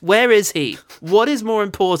left? Where is he? What is more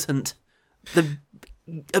important than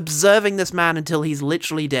observing this man until he's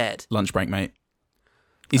literally dead? Lunch break, mate.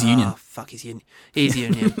 He's union. Oh, fuck, he's union. He's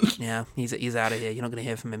union. Yeah, he's out of here. You're not going to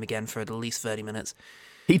hear from him again for at least 30 minutes.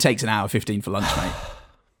 He takes an hour 15 for lunch, mate.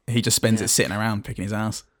 He just spends it sitting around picking his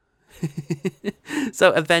ass.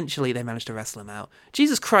 So eventually they manage to wrestle him out.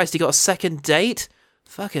 Jesus Christ, he got a second date?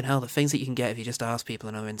 Fucking hell, the things that you can get if you just ask people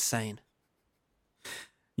and are insane.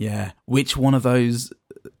 Yeah. Which one of those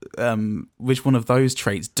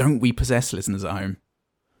traits don't we possess, listeners at home?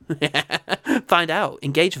 Find out.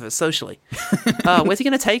 Engage with us socially. Where's he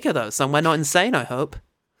going to take her, though? Somewhere not insane, I hope.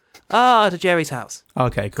 To Jerry's house.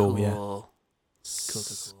 Okay, cool. Yeah.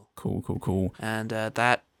 Cool. And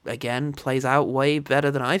that, again, plays out way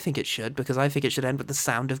better than I think it should, because I think it should end with the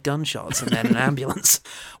sound of gunshots and then an ambulance.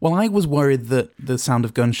 Well, I was worried that the sound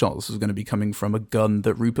of gunshots was going to be coming from a gun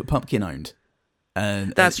that Rupert Pupkin owned.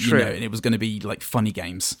 And that's true. And it was going to be like funny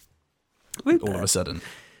games all of a sudden.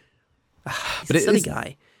 He's a silly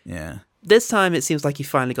guy. Yeah. This time it seems like he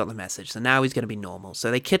finally got the message, so now he's going to be normal. So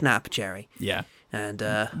they kidnap Jerry. Yeah. And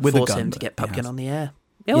force him to get Pupkin on the air.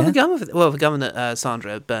 Yeah, well, the gun that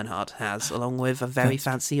Sandra Bernhardt has, along with a very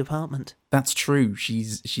fancy apartment. That's true.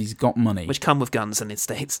 She's got money. Which come with guns in the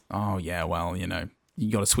States. Oh, yeah, well, you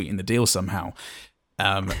got to sweeten the deal somehow.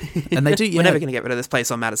 And they do. We're never going to get rid of this place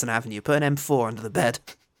on Madison Avenue. Put an M4 under the bed.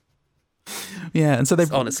 Yeah, and so they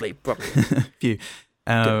honestly probably few.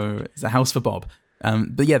 It's a house for Bob.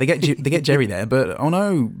 But yeah, they get Jerry there. But oh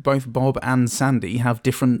no, both Bob and Sandy have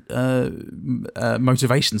different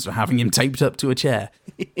motivations for having him taped up to a chair.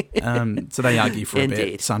 So they argue for a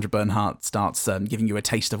bit. Sandra Bernhardt starts giving you a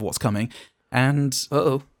taste of what's coming, and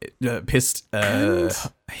pissed.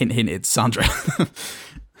 Hint, it's Sandra.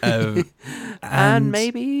 And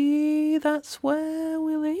maybe that's where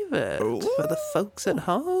we leave it for the folks at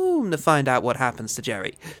home to find out what happens to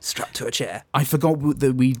Jerry strapped to a chair. I forgot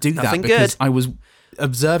that we do that because I was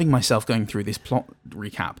observing myself going through this plot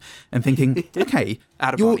recap and thinking, okay,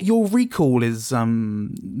 your recall is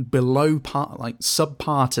below par, like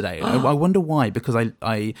subpar today. I wonder why, because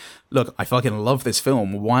I fucking love this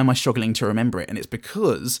film. Why am I struggling to remember it? And it's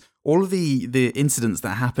because all of the incidents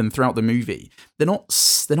that happen throughout the movie, they're not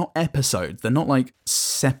episodes. They're not like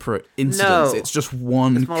separate incidents. No. It's just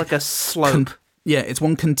one. It's more like a slope. It's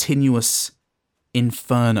one continuous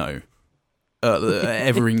inferno,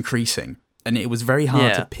 ever increasing. And it was very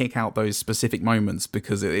hard to pick out those specific moments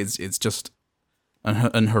because it's just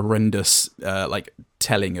an horrendous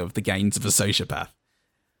telling of the gains of a sociopath.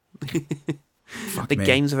 The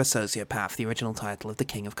Games of a Sociopath, the original title of The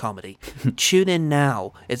King of Comedy. Tune in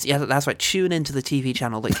now. That's right. Tune into the TV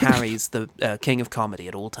channel that carries the King of Comedy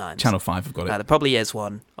at all times. Channel 5 have got it. There probably is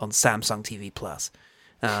one on Samsung TV Plus.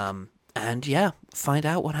 And find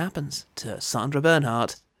out what happens to Sandra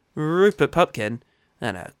Bernhardt, Rupert Pupkin,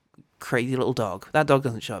 and a crazy little dog. That dog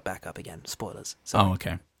doesn't show back up again. Spoilers. Sorry. Oh,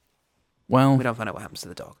 okay. Well, we don't find out what happens to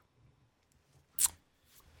the dog.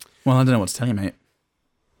 Well, I don't know what to tell you, mate.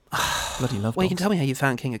 Bloody love. Well, you can tell me how you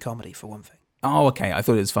found King of Comedy for one thing. Oh, okay. I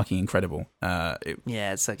thought it was fucking incredible.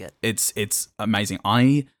 It's so good. It's amazing.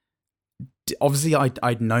 Obviously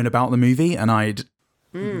I'd known about the movie, and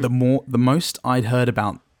the most I'd heard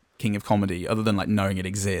about King of Comedy, other than like knowing it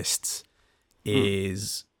exists,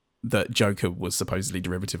 is that Joker was supposedly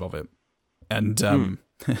derivative of it, and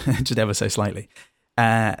just ever so slightly.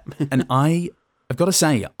 And I've got to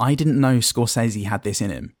say, I didn't know Scorsese had this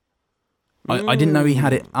in him. I didn't know he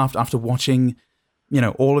had it after watching,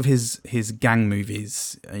 all of his gang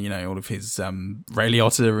movies, all of his Ray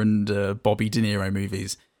Liotta and Bobby De Niro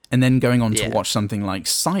movies, and then going on to watch something like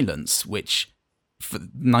Silence, which for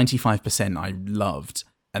 95% I loved,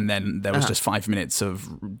 and then there was just 5 minutes of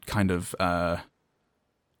kind of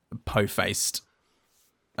po-faced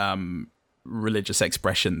religious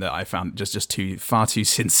expression that I found just far too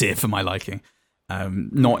sincere for my liking.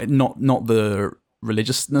 Not the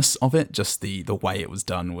religiousness of it, just the way it was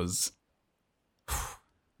done was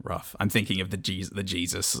rough. I'm thinking of the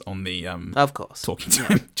Jesus on the of course, talking to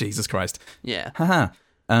him. Jesus Christ. Yeah. Haha.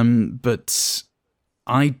 But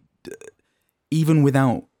I, even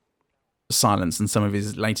without Silence and some of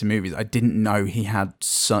his later movies, I didn't know he had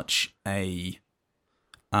such a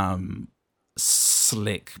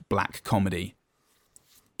slick black comedy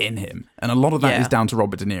in him, and a lot of that is down to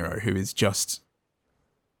Robert De Niro, who is just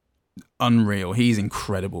unreal. He's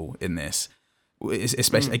incredible in this,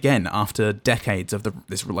 especially again after decades of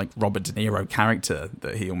this like Robert De Niro character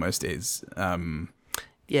that he almost is in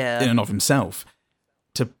and of himself.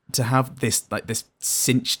 To have this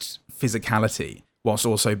cinched physicality whilst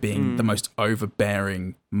also being the most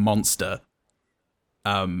overbearing monster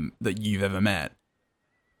that you've ever met.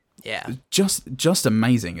 Yeah, just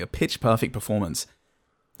amazing. A pitch perfect performance.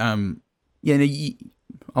 I'll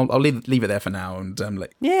leave it there for now and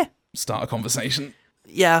start a conversation.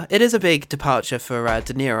 Yeah, it is a big departure for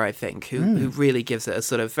De Niro, I think, who really gives it a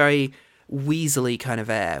sort of very weaselly kind of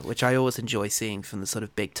air, which I always enjoy seeing from the sort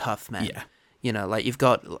of big tough men. Yeah. You know, like you've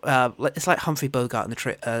got, it's like Humphrey Bogart and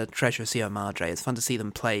the Treasure of Sierra Madre. It's fun to see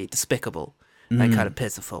them play despicable and kind of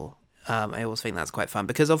pitiful. I always think that's quite fun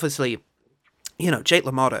because obviously, you know, Jake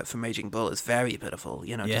LaMotta from Raging Bull is very pitiful.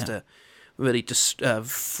 You know, just a really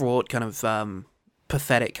fraught kind of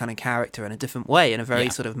pathetic kind of character in a different way, in a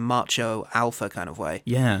very sort of macho alpha kind of way.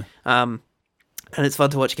 Yeah. And it's fun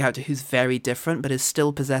to watch a character who's very different, but is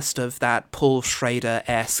still possessed of that Paul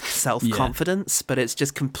Schrader-esque self-confidence, but it's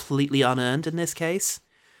just completely unearned in this case.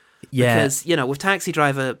 Yeah. Because, you know, with Taxi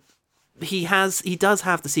Driver, he does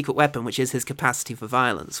have the secret weapon, which is his capacity for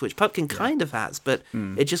violence, which Pupkin kind of has, but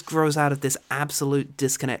it just grows out of this absolute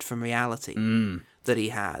disconnect from reality that he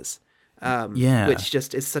has. Which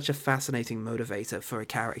just is such a fascinating motivator for a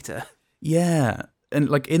character. Yeah. And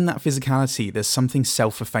like in that physicality, there's something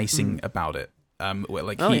self-effacing about it. Where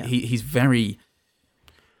like he's very,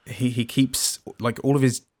 he keeps like all of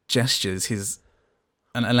his gestures,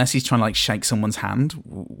 and unless he's trying to like shake someone's hand,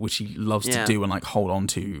 which he loves to do and like hold on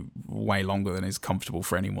to way longer than is comfortable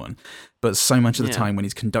for anyone. But so much of the time when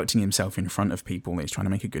he's conducting himself in front of people that he's trying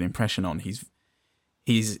to make a good impression on, he's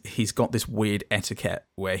got this weird etiquette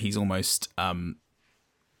where he's almost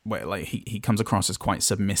where like he comes across as quite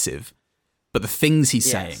submissive, but the things he's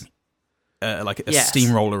saying, like a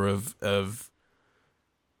steamroller of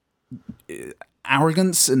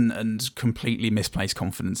arrogance and completely misplaced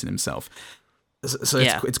confidence in himself. So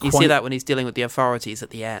it's quite... You see that when he's dealing with the authorities at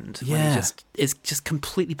the end. When he is just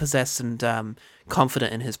completely possessed and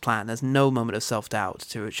confident in his plan. There's no moment of self-doubt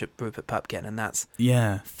to Rupert Pupkin, and that's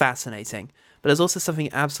fascinating. But there's also something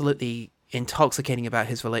absolutely intoxicating about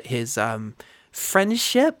his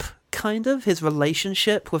friendship, kind of, his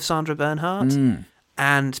relationship with Sandra Bernhard.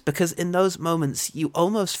 And because in those moments, you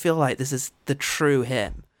almost feel like this is the true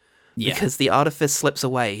him. Yeah. Because the artifice slips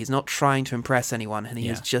away. He's not trying to impress anyone, and he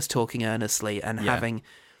is just talking earnestly and having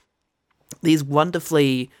these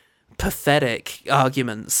wonderfully pathetic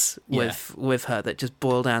arguments with her that just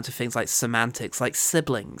boil down to things like semantics, like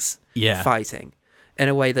siblings fighting in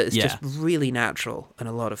a way that is just really natural and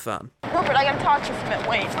a lot of fun. Rupert, I gotta talk to you for a minute.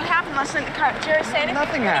 Wait, what happened last night in the car? Did Jerry say anything?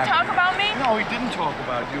 Nothing happened. Did he talk about me? No, he didn't talk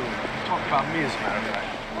about you. He talked about me, as a matter of fact.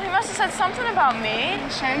 Well, he must have said something about me. He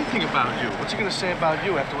didn't say anything about you. What's he gonna say about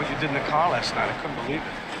you after what you did in the car last night? I couldn't believe it.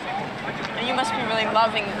 And you must be really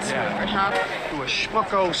loving this, Rupert, huh? You were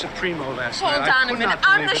schmucko supremo last night. Hold on a minute.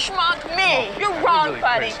 I'm the schmuck. Me. You're wrong, really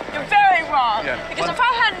buddy. crazy. You're very wrong. Yeah. Because if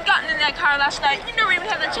I hadn't gotten in that car last night, you never even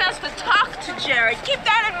had the chance to talk to Jerry. Keep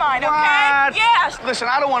that in mind, okay? What? Yes. Listen,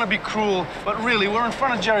 I don't want to be cruel, but really, we're in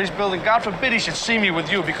front of Jerry's building. God forbid he should see me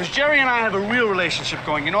with you, because Jerry and I have a real relationship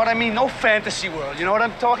going. You know what I mean? No fantasy world. You know what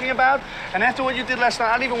I'm talking about? And after what you did last night,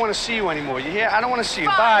 I don't even want to see you anymore. You hear? I don't want to see you.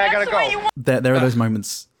 Fine, bye. I gotta go. There are those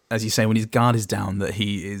moments, as you say, when his guard is down, that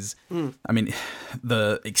he is, I mean,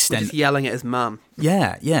 the extent... Just yelling at his mum.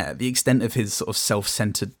 Yeah, the extent of his sort of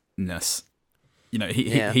self-centeredness. You know,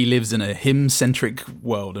 he lives in a him-centric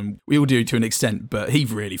world, and we all do to an extent, but he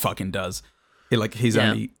really fucking does.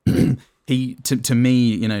 Only... to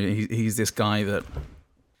me, you know, he's this guy that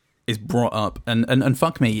is brought up, and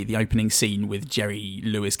fuck me, the opening scene with Jerry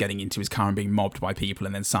Lewis getting into his car and being mobbed by people,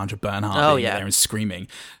 and then Sandra Bernhard being there and screaming.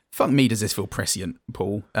 Fuck me, does this feel prescient,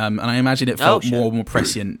 Paul? And I imagine it felt more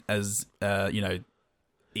prescient as, you know,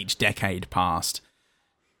 each decade passed.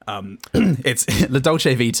 It's La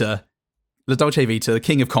Dolce Vita, the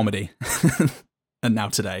king of comedy, and now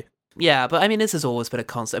today. Yeah, but I mean, this has always been a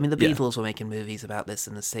constant. I mean, the Beatles were making movies about this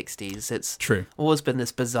in the 60s. It's true. Always been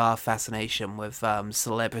this bizarre fascination with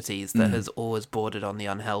celebrities that has always bordered on the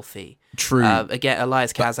unhealthy. True. Again,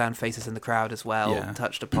 Elias Kazan, Faces in the Crowd as well,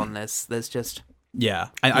 touched upon this. There's just... Yeah,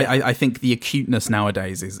 I think the acuteness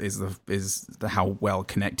nowadays is how well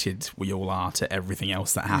connected we all are to everything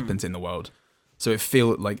else that happens in the world. So it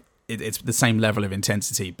feels like it's the same level of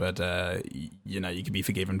intensity, but you can be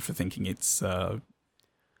forgiven for thinking it's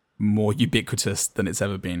more ubiquitous than it's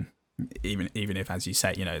ever been. Even if, as you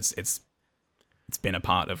say, it's been a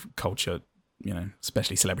part of culture,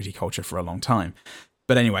 especially celebrity culture for a long time.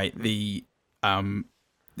 But anyway,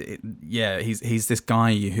 he's this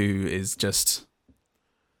guy who is just.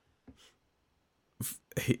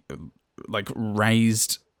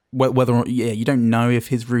 Raised whether or you don't know if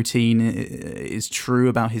his routine is true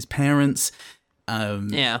about his parents,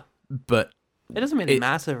 but it doesn't really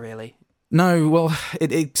matter really. No, well,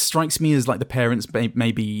 it strikes me as like the parents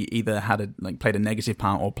maybe either had played a negative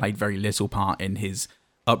part or played very little part in his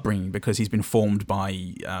upbringing, because he's been formed by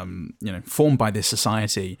this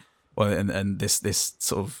society, and this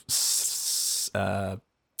sort of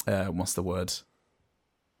what's the word?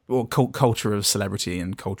 Well, culture of celebrity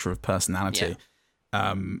and culture of personality,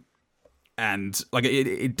 and like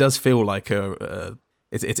it does feel like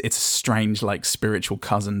it's a strange spiritual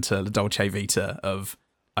cousin to La Dolce Vita. Of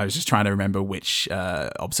I was just trying to remember which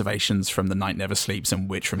observations from The Night Never Sleeps and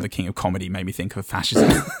which from The King of Comedy made me think of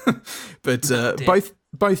fascism, but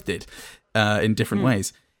both did in different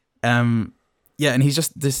ways. And he's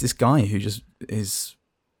just this guy who just has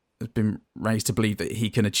been raised to believe that he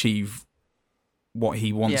can achieve what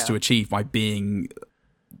he wants to achieve by being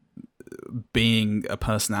a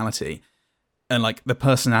personality, and the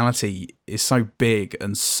personality is so big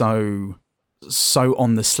and so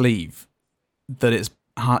on the sleeve that it's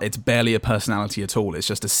barely a personality at all. It's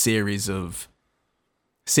just a series of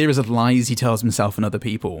lies he tells himself and other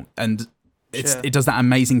people, and it does that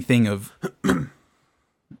amazing thing of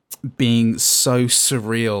being so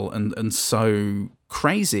surreal and so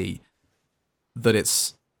crazy that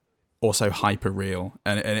it's also hyper real,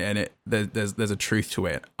 and there's a truth to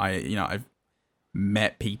it. I've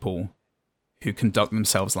met people who conduct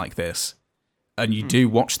themselves like this, and you do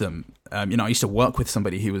watch them. I used to work with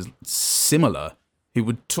somebody who was similar, who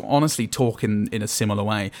would honestly talk in a similar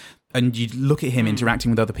way, and you'd look at him interacting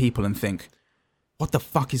with other people and think, what the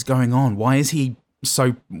fuck is going on? Why is he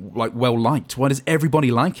so well liked? Why does everybody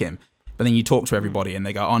like him? But then you talk to everybody and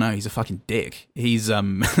they go, oh no, he's a fucking dick. He's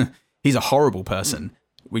he's a horrible person.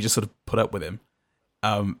 We just sort of put up with him,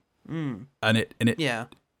 and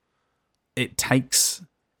it takes.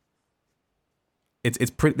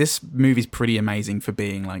 This movie's pretty amazing for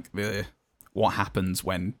being what happens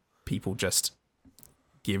when people just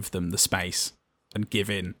give them the space and give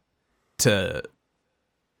in to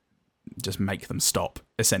just make them stop,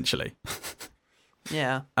 essentially.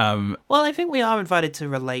 Yeah. Well, I think we are invited to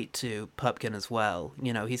relate to Pupkin as well.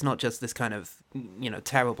 He's not just this kind of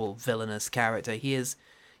terrible villainous character. He is.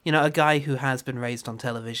 A guy who has been raised on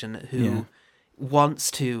television, who wants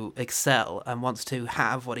to excel and wants to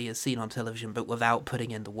have what he has seen on television, but without putting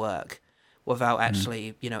in the work, without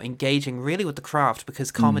actually, engaging really with the craft, because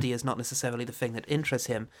comedy is not necessarily the thing that interests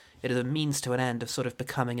him. It is a means to an end of sort of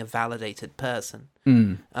becoming a validated person.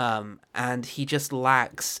 And he just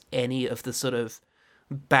lacks any of the sort of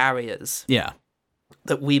barriers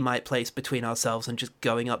that we might place between ourselves and just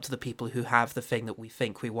going up to the people who have the thing that we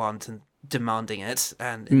think we want and demanding it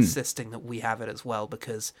and insisting that we have it as well,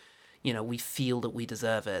 because we feel that we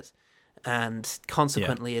deserve it, and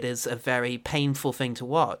consequently it is a very painful thing to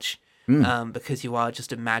watch, because you are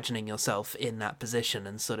just imagining yourself in that position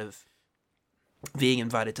and sort of being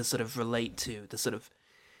invited to sort of relate to the sort of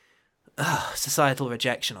societal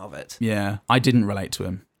rejection of it. I didn't relate to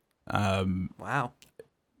him. Wow.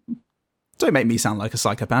 Don't make me sound like a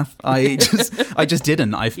psychopath. I just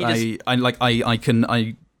didn't. I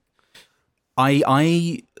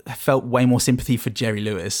felt way more sympathy for Jerry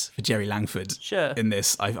Lewis, for Jerry Langford in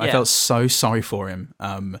this. I felt so sorry for him.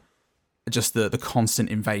 Just the constant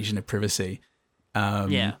invasion of privacy.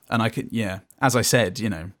 And I could, as I said,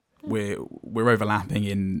 we're overlapping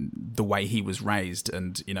in the way he was raised,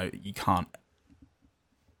 and you can't.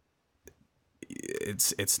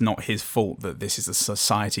 It's not his fault that this is a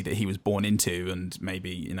society that he was born into, and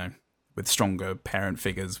maybe with stronger parent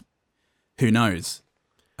figures, who knows.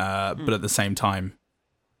 But at the same time,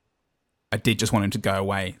 I did just want him to go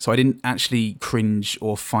away. So I didn't actually cringe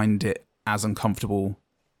or find it as uncomfortable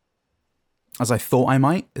as I thought I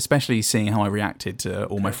might, especially seeing how I reacted to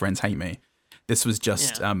All My Friends Hate Me. This was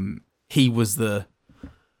just he was the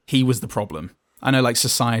problem. I know, like,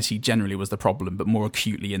 society generally was the problem, but more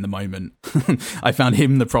acutely in the moment, I found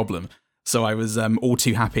him the problem. So I was all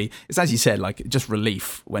too happy. It's, as you said, like, just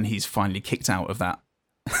relief when he's finally kicked out of that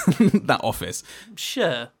that office.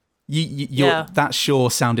 Sure. That sure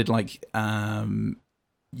sounded like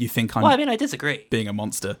you think I'm. Well, I mean, I disagree. Being a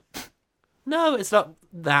monster. No, it's not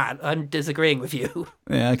that. I'm disagreeing with you.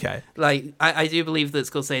 Yeah, okay. Like, I do believe that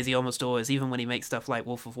Scorsese almost always, even when he makes stuff like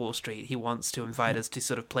Wolf of Wall Street, he wants to invite us to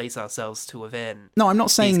sort of place ourselves to within. No, I'm not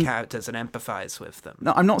saying these characters and empathise with them.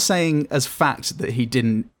 No, I'm not saying as fact that he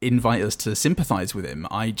didn't invite us to sympathise with him.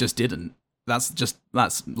 I just didn't.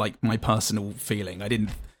 That's like my personal feeling. I didn't.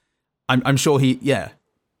 I'm sure he. Yeah.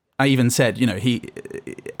 I even said, you know, he,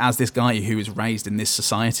 as this guy who was raised in this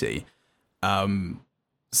society,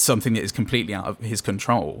 something that is completely out of his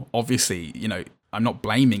control. Obviously, you know, I'm not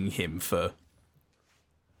blaming him for.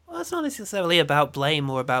 Well, it's not necessarily about blame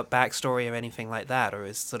or about backstory or anything like that, or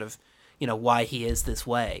is sort of, you know, why he is this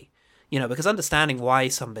way. You know, because understanding why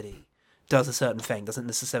somebody does a certain thing doesn't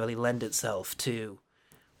necessarily lend itself to,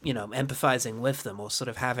 you know, empathizing with them or sort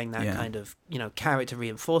of having that kind of, you know, character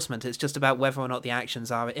reinforcement. It's just about whether or not the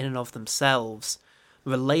actions are in and of themselves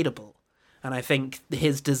relatable. And I think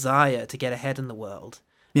his desire to get ahead in the world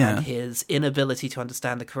and his inability to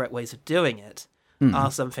understand the correct ways of doing it are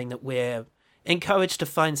something that we're encouraged to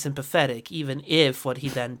find sympathetic, even if what he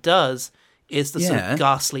then does is the sort of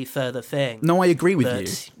ghastly further thing. No, I agree with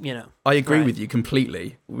you. You know, I agree with you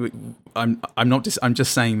completely. I'm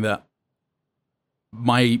just saying that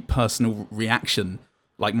my personal reaction,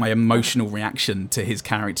 like my emotional reaction to his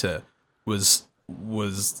character, was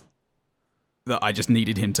that I just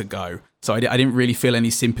needed him to go. So I didn't really feel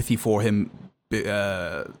any sympathy for him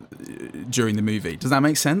during the movie. Does that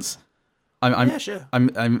make sense? Yeah, sure.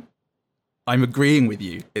 I'm agreeing with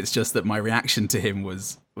you. It's just that my reaction to him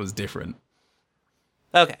was different.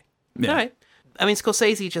 Okay. Yeah. All right. I mean,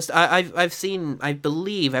 Scorsese just I've seen, I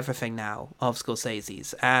believe, everything now of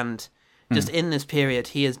Scorsese's, and just in this period,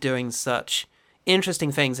 he is doing such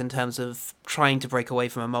interesting things in terms of trying to break away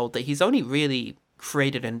from a mold that he's only really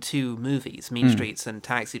created in 2 movies, Mean Streets and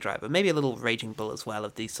Taxi Driver. Maybe a little Raging Bull as well,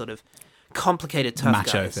 of these sort of complicated, tough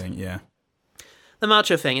macho guys. thing, yeah. The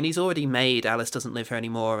macho thing, and he's already made Alice Doesn't Live Here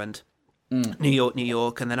Anymore and New York, New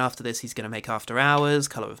York, and then after this he's going to make After Hours,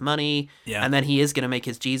 Color of Money, and then he is going to make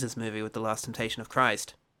his Jesus movie with The Last Temptation of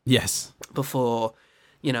Christ. Yes. Before,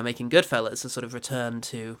 you know, making Goodfellas, a sort of return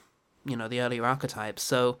to, you know, the earlier archetypes.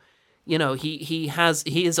 So, you know, he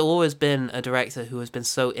has always been a director who has been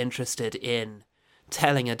so interested in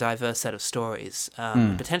telling a diverse set of stories,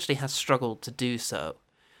 potentially has struggled to do so.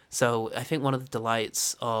 So I think one of the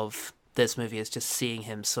delights of this movie is just seeing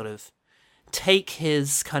him sort of take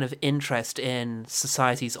his kind of interest in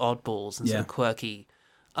society's oddballs and sort of quirky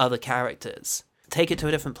other characters, take it to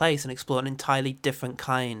a different place and explore an entirely different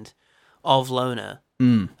kind of loner,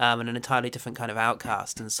 and an entirely different kind of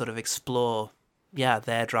outcast, and sort of explore,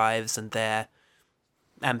 their drives and their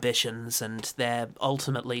ambitions and their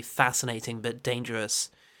ultimately fascinating but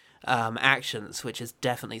dangerous actions, which is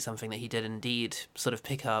definitely something that he did indeed sort of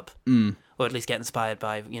pick up, or at least get inspired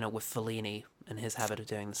by, you know, with Fellini and his habit of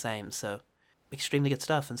doing the same. So extremely good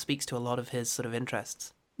stuff, and speaks to a lot of his sort of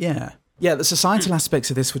interests. Yeah, the societal aspects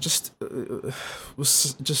of this were just I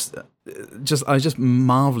was just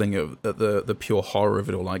marveling at the pure horror of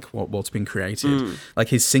it all, like what's been created, like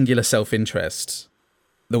his singular self-interest,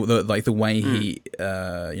 the way he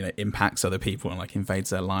impacts other people and like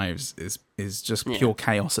invades their lives is just pure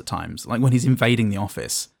chaos at times. Like when he's invading the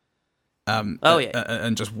office, and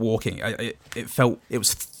just walking, it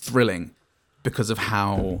was thrilling because of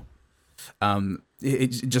how.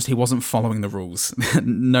 He wasn't following the rules.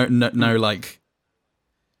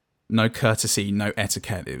 no courtesy, no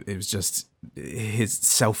etiquette. It was just his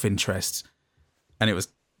self-interest, and it was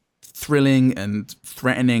thrilling and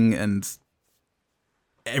threatening. And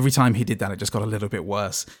every time he did that, it just got a little bit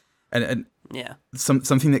worse. And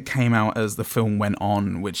something that came out as the film went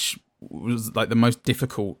on, which was like the most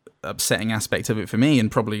difficult, upsetting aspect of it for me,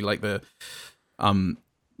 and probably like the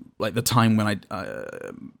time when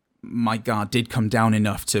my guard did come down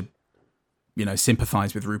enough to, you know,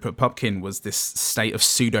 sympathize with Rupert Pupkin, was this state of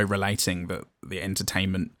pseudo-relating that the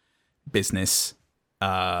entertainment business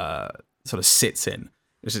sort of sits in.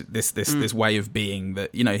 This way of being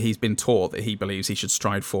that, you know, he's been taught that he believes he should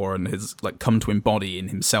strive for and has like come to embody in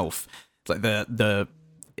himself. It's like the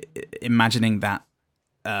imagining that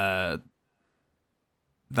that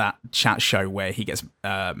chat show where he gets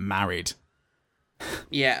married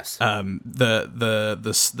Yes.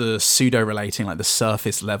 The pseudo relating, like the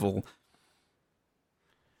surface level,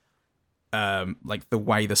 like the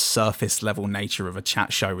way the surface level nature of a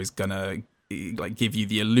chat show is gonna like give you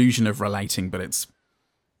the illusion of relating, but it's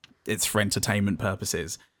for entertainment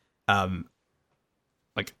purposes.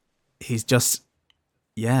 Like he's just,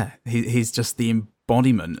 he's just the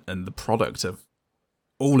embodiment and the product of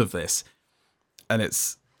all of this, and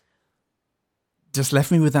it's just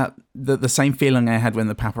left me with that the same feeling I had when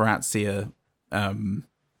the paparazzi are,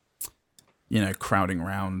 crowding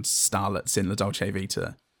around starlets in La Dolce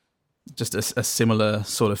Vita. Just a similar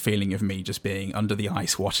sort of feeling of me just being under the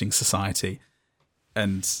ice watching Society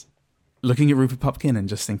and looking at Rupert Pupkin and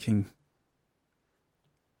just thinking,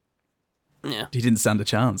 yeah, he didn't stand a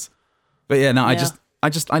chance. But yeah, no, yeah.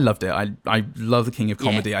 I loved it. I love the King of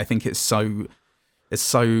Comedy. Yeah. I think it's so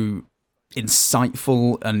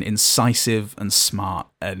insightful and incisive and smart,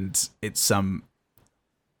 and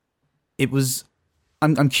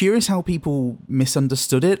I'm curious how people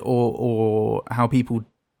misunderstood it or how people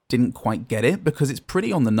didn't quite get it, because it's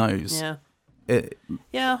pretty on the nose.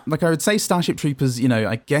 Yeah. Like I would say Starship Troopers,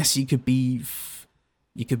 I guess you could be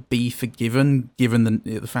forgiven given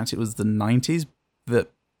the fact it was the 90s,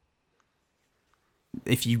 that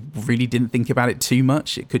if you really didn't think about it too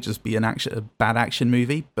much, it could just be a bad action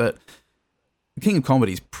movie. But King of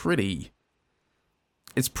Comedy is pretty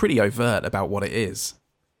overt about what it is.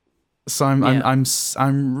 So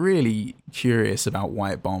I'm really curious about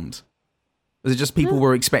why it bombed. Was it just people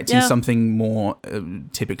were expecting something more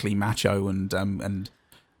typically macho and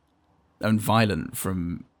violent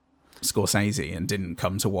from Scorsese and didn't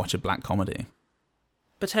come to watch a black comedy?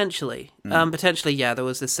 Potentially. Potentially, yeah, there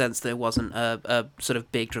was this sense there wasn't a sort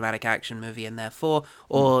of big dramatic action movie in there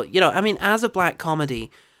or, as a black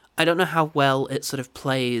comedy, I don't know how well it sort of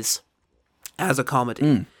plays as a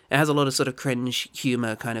comedy. It has a lot of sort of cringe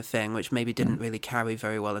humor kind of thing, which maybe didn't really carry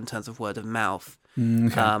very well in terms of word of mouth.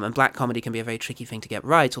 Okay. And black comedy can be a very tricky thing to get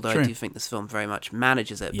right, although I do think this film very much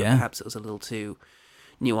manages it, but perhaps it was a little too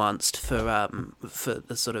nuanced for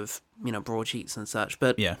the sort of, broadsheets and such.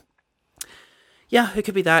 But yeah, it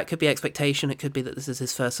could be that. It could be expectation. It could be that this is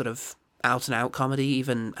his first sort of out-and-out comedy.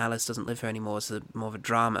 Even Alice Doesn't Live Here Anymore is more of a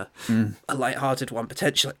drama. A light-hearted one,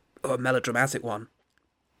 potentially, or a melodramatic one.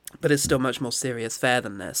 But it's still much more serious fare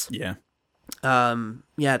than this. Yeah. De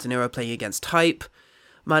Niro playing against type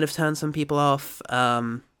might have turned some people off.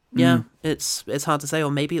 It's hard to say,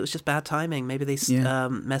 or maybe it was just bad timing. Maybe they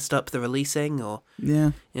messed up the releasing, or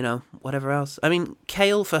whatever else. I mean,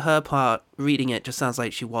 Cale, for her part, reading it just sounds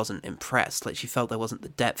like she wasn't impressed. Like she felt there wasn't the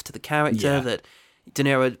depth to the character. That De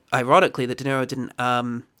Niro didn't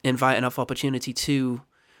invite enough opportunity to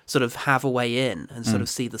sort of have a way in and sort of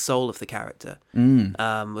see the soul of the character.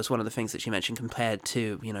 Was one of the things that she mentioned compared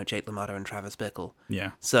to Jake LaMotta and Travis Bickle.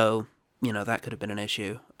 Yeah. So that could have been an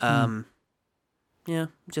issue.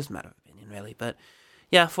 Just a matter of opinion, really. But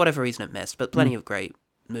yeah, for whatever reason it missed. But plenty of great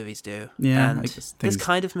movies do. Yeah, and this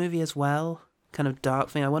kind of movie as well, kind of dark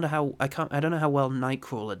thing. I wonder how I don't know how well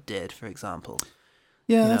Nightcrawler did, for example.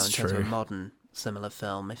 Yeah, that's in true. terms of a modern similar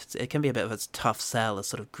film, it can be a bit of a tough sell, a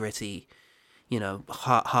sort of gritty,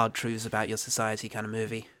 hard truths about your society kind of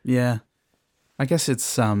movie. Yeah, I guess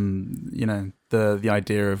it's the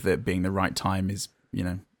idea of it being the right time is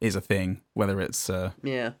a thing, whether it's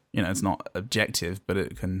it's not objective, but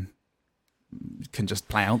it can just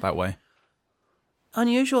play out that way.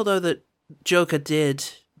 Unusual though that Joker did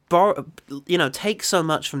take so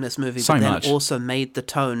much from this movie, but then also made the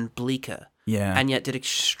tone bleaker. Yeah, and yet did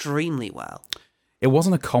extremely well. It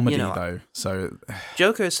wasn't a comedy though, so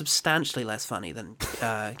Joker is substantially less funny than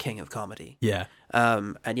King of Comedy. Yeah,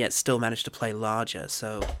 and yet still managed to play larger.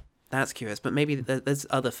 So that's curious, but maybe there's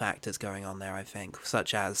other factors going on there. I think,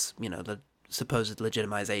 such as the supposed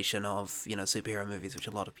legitimization of superhero movies, which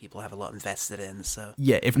a lot of people have a lot invested in. So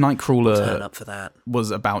yeah, if Nightcrawler turn up for that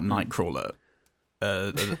was about Nightcrawler,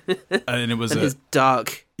 and it was his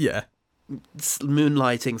dark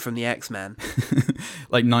moonlighting from the X-Men.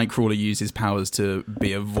 Like Nightcrawler used his powers to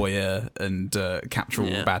be a voyeur and capture all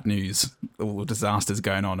the bad news, all the disasters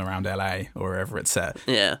going on around LA or wherever it's set.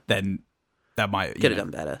 Yeah, then that might could have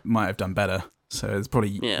done better. Might have done better. So it's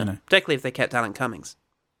probably particularly if they kept Alan Cummings.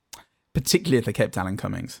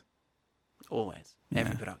 Always,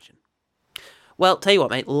 every production. Well, tell you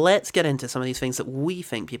what, mate. Let's get into some of these things that we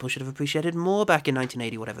think people should have appreciated more back in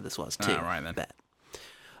 1980, whatever this was, too. All right then.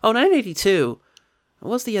 1982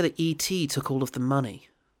 was the year that E.T. took all of the money.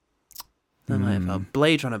 That might have helped.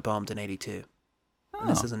 Blade Runner bombed in 82. And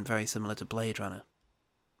this isn't very similar to Blade Runner.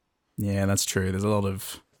 Yeah, that's true. There's a lot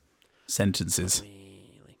of sentences.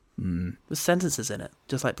 Really? There's sentences in it,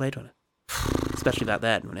 just like Blade Runner. especially back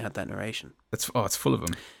then when it had that narration. It's full of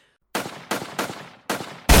them.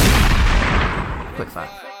 Quick fire.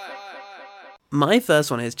 My first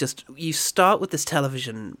one is just, you start with this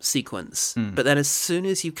television sequence, but then as soon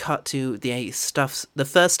as you cut to the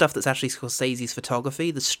first stuff that's actually Scorsese's photography,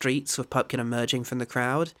 the streets with Pupkin emerging from the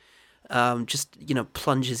crowd, just,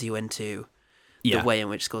 plunges you into the way in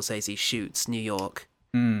which Scorsese shoots New York.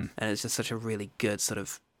 And it's just such a really good sort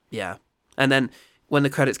of, And then when the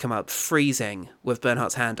credits come up, freezing with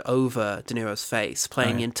Bernhardt's hand over De Niro's face,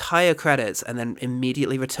 playing the entire credits and then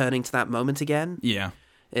immediately returning to that moment again. Yeah.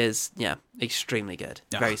 Is extremely good.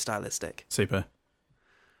 Very stylistic. Super.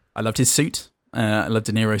 I loved his suit. I loved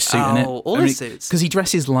De Niro's suit in it. All his suits. Because he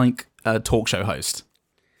dresses like a talk show host.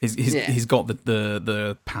 He's got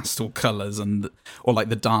the pastel colours or like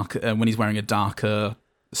the dark when he's wearing a darker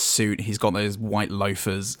suit. He's got those white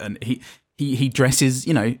loafers, and he dresses.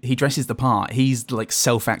 He dresses the part. He's like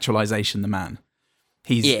self-actualization. The man.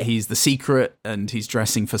 He's the secret, and he's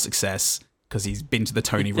dressing for success. Because he's been to the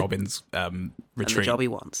Tony Robbins retreat. And the job he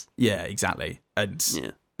wants. Yeah, exactly. And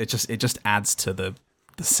it just adds to the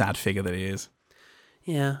sad figure that he is.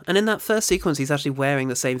 Yeah, and in that first sequence, he's actually wearing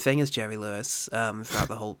the same thing as Jerry Lewis throughout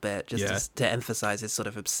the whole bit, just to emphasize his sort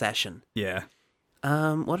of obsession. Yeah.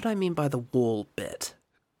 What did I mean by the wall bit?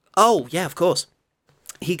 Oh, yeah, of course.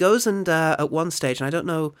 He goes and at one stage, and I don't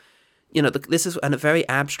know, this is a very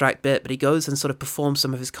abstract bit, but he goes and sort of performs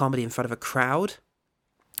some of his comedy in front of a crowd,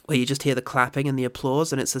 where you just hear the clapping and the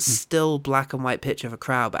applause, and it's a still black and white picture of a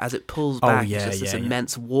crowd, but as it pulls back, it's just this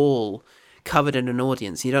immense wall covered in an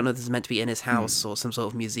audience. You don't know if this is meant to be in his house or some sort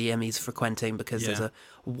of museum he's frequenting because there's a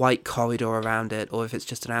white corridor around it, or if it's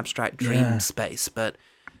just an abstract dream space, but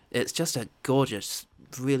it's just a gorgeous,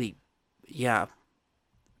 really,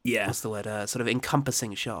 what's the word, sort of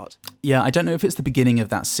encompassing shot. Yeah, I don't know if it's the beginning of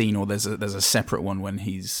that scene or there's a separate one when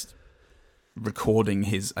he's recording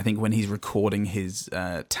his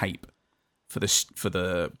tape for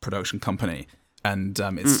the production company, and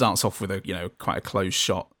it starts off with a quite a close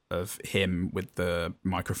shot of him with the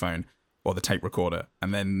microphone or the tape recorder,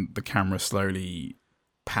 and then the camera slowly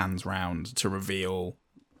pans round to reveal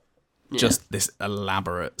just this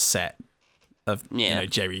elaborate set of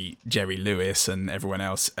Jerry Lewis and everyone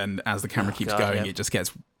else, and as the camera keeps going, it just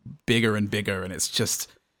gets bigger and bigger, and it's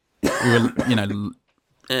just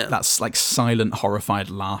that's like silent, horrified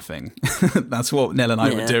laughing. That's what Nell and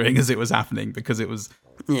I were doing as it was happening, because it was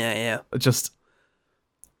just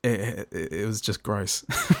it was just gross.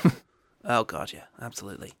 Oh god, yeah,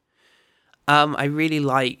 absolutely. I really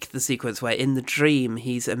like the sequence where in the dream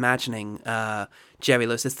he's imagining Jerry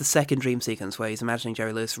Lewis. It's the second dream sequence where he's imagining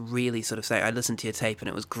Jerry Lewis really sort of saying, I listened to your tape and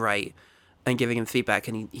it was great, and giving him feedback,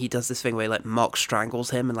 and he does this thing where he like mock strangles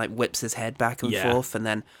him and like whips his head back and forth, and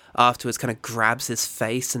then afterwards kind of grabs his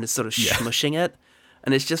face and is sort of smushing it,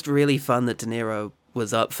 and it's just really fun that De Niro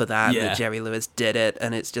was up for that, and that Jerry Lewis did it,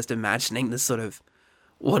 and it's just imagining this sort of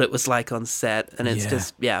what it was like on set, and it's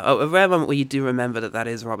just a rare moment where you do remember that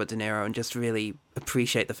is Robert De Niro, and just really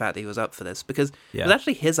appreciate the fact that he was up for this, because it was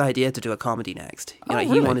actually his idea to do a comedy next.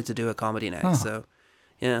 He wanted to do a comedy next, so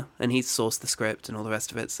yeah, and he sourced the script and all the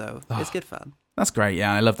rest of it, so it's good fun. That's great.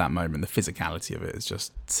 Yeah, I love that moment. The physicality of it is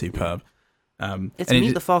just superb. It's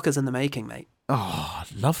Meet the Fockers in the making, mate. Oh, I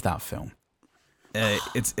love that film.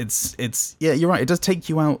 It's you're right. It does take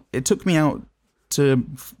you out. It took me out to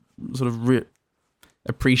sort of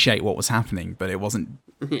appreciate what was happening, but it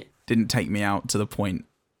didn't take me out to the point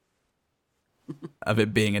of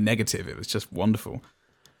it being a negative. It was just wonderful.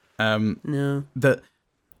 No.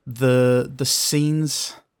 The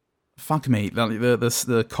scenes, fuck me,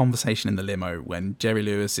 the conversation in the limo when Jerry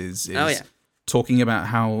Lewis is talking about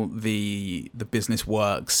how the business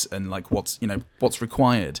works and like what's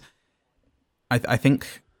required. I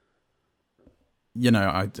think,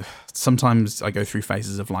 sometimes I go through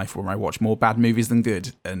phases of life where I watch more bad movies than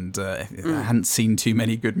good, and I hadn't seen too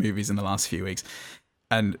many good movies in the last few weeks,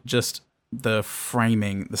 and just the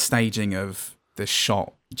framing, the staging of this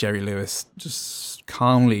shot, Jerry Lewis just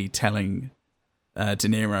calmly telling De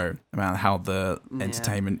Niro about how the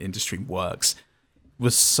entertainment industry works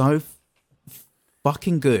was so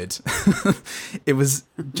fucking good. It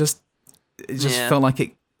just felt like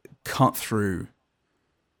it cut through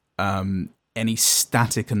any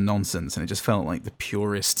static and nonsense, and it just felt like the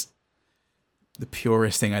purest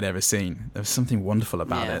thing I'd ever seen. There was something wonderful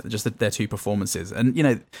about it, just their two performances,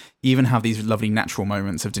 and even have these lovely natural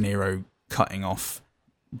moments of De Niro cutting off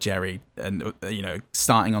Jerry and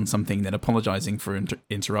starting on something, then apologizing for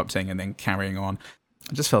interrupting, and then carrying on.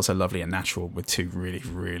 It just felt so lovely and natural with two really,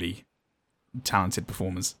 really talented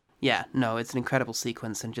performers. Yeah, no, it's an incredible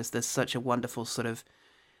sequence, and just there's such a wonderful sort of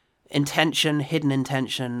hidden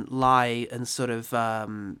intention, lie, and sort of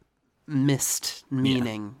missed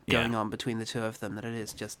meaning going on between the two of them, that it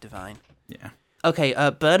is just divine. Yeah. Okay,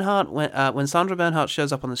 Bernhardt, when Sandra Bernhardt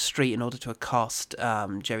shows up on the street in order to accost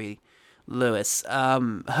Jerry Lewis,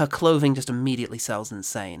 her clothing just immediately sells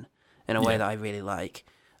insane in a way that I really like.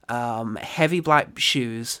 Heavy black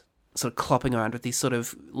shoes, sort of clopping around with these sort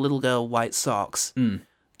of little girl white socks,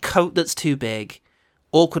 coat that's too big,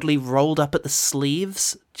 awkwardly rolled up at the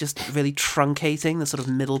sleeves, just really truncating the sort of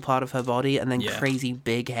middle part of her body, and then crazy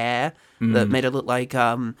big hair that made it look like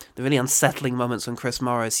the really unsettling moments when Chris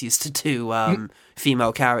Morris used to do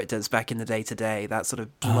female characters back in the day-to-day, that sort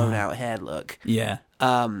of blown-out hair look. Yeah.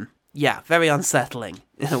 Very unsettling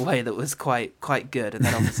in a way that was quite good. And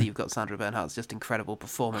then obviously you've got Sandra Bernhardt's just incredible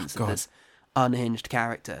performance of this unhinged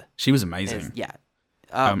character. She was amazing.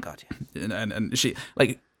 God, yeah. And she,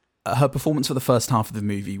 like, her performance for the first half of the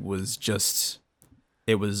movie was just,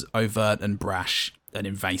 it was overt and brash and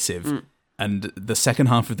invasive. And the second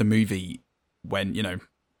half of the movie, when, you know,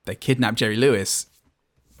 they kidnap Jerry Lewis,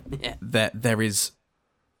 there is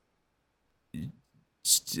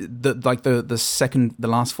the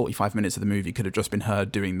last 45 minutes of the movie could have just been her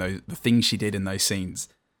doing the things she did in those scenes.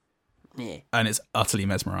 Yeah. And it's utterly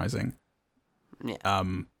mesmerizing. Yeah.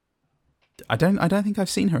 I don't think I've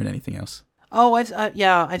seen her in anything else. Oh,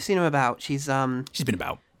 I've seen her about. She's been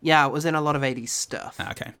about. Yeah, it was in a lot of 80s stuff.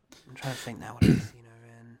 Okay. I'm trying to think now what I've seen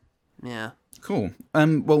her in. Yeah. Cool.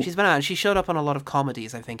 Well, she's been out. She showed up on a lot of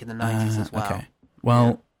comedies, I think, in the 90s as well. Okay.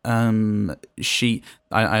 Well,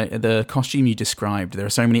 the costume you described, there are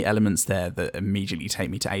so many elements there that immediately take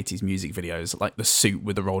me to 80s music videos, like the suit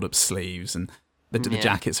with the rolled up sleeves and the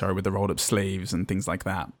jacket, with the rolled up sleeves and things like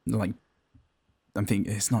that. Like, I'm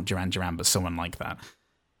thinking it's not Duran Duran, but someone like that.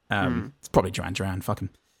 It's probably Duran Duran. Fuck him.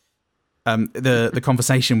 The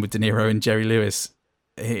conversation with De Niro and Jerry Lewis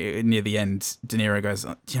near the end, De Niro goes,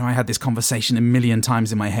 I had this conversation a million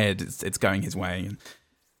times in my head. It's going his way. And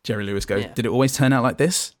Jerry Lewis goes, did it always turn out like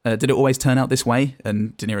this? Did it always turn out this way?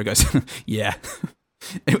 And De Niro goes, yeah.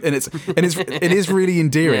 and it is really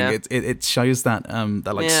endearing. Yeah. It shows that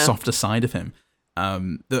softer side of him.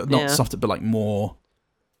 Not softer, but like more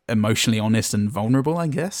emotionally honest and vulnerable, I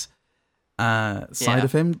guess. Side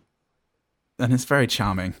of him. And it's very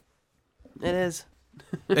charming. It is.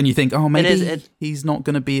 And you think, maybe he's not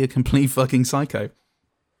going to be a complete fucking psycho.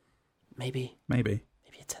 Maybe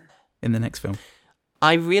it's in there. In the next film.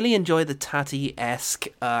 I really enjoy the Tati-esque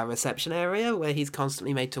reception area where he's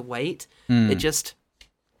constantly made to wait. It just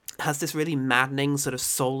has this really maddening, sort of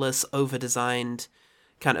soulless, over-designed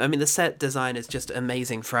kind of... I mean, the set design is just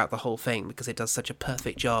amazing throughout the whole thing because it does such a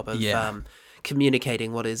perfect job of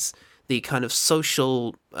communicating what is the kind of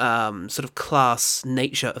social sort of class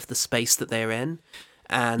nature of the space that they're in.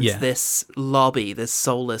 And this lobby, this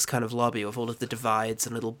soulless kind of lobby with all of the divides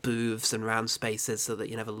and little booths and round spaces so that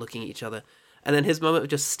you're never looking at each other. And then his moment of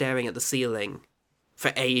just staring at the ceiling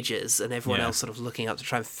for ages and everyone else sort of looking up to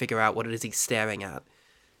try and figure out what it is he's staring at.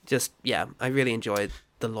 Just, I really enjoyed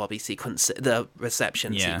the lobby sequence, the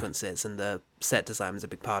reception sequences, and the set design was a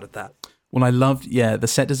big part of that. Well, I loved, the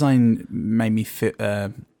set design made me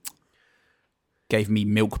gave me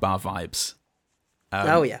Milk Bar vibes.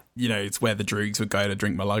 It's where the Droogs would go to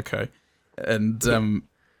drink Moloko. And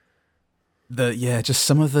just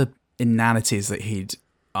some of the inanities that he'd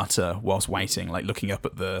utter whilst waiting, like looking up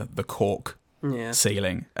at the cork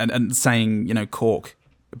ceiling and saying, cork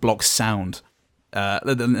blocks sound,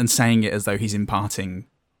 and saying it as though he's imparting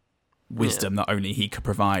wisdom that only he could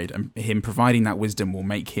provide, and him providing that wisdom will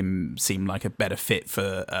make him seem like a better fit for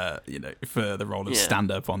the role of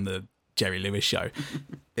stand-up on the Jerry Lewis show.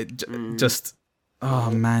 It just,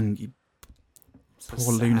 oh man, you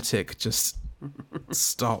poor lunatic, just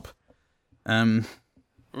stop. I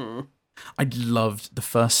loved the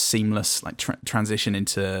first seamless transition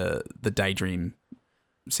into the daydream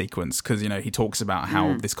sequence because he talks about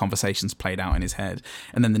how this conversation's played out in his head,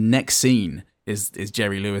 and then the next scene is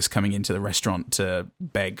Jerry Lewis coming into the restaurant to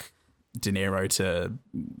beg De Niro to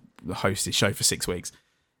host his show for 6 weeks,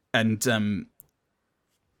 and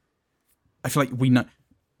I feel like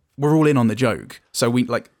we're all in on the joke, so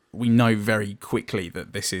we know very quickly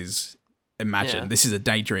that this is imagined, this is a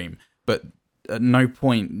daydream, but at no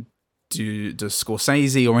point does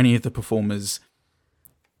Scorsese or any of the performers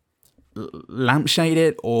lampshade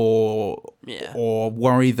it or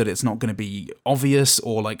worry that it's not going to be obvious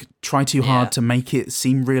or try too hard to make it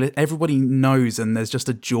seem real. Everybody knows, and there's just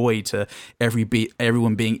a joy to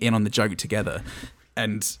everyone being in on the joke together,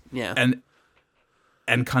 and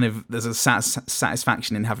kind of there's a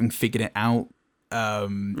satisfaction in having figured it out,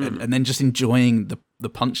 and then just enjoying the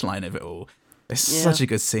punchline of it all. It's such a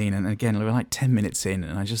good scene, and again, we're like 10 minutes in,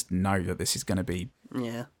 and I just know that this is going to be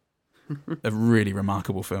a really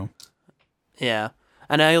remarkable film. Yeah,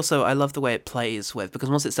 and I love the way it plays with, because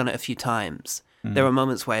once it's done it a few times, there are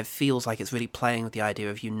moments where it feels like it's really playing with the idea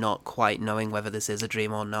of you not quite knowing whether this is a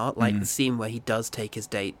dream or not, like the scene where he does take his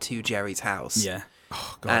date to Jerry's house. Yeah.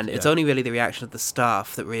 Oh, God, and it's only really the reaction of the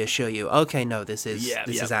staff that reassure you, okay, no, this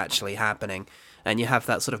is actually happening. And you have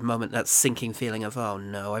that sort of moment, that sinking feeling of, oh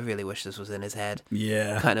no, I really wish this was in his head.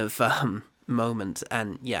 Yeah. Kind of moment.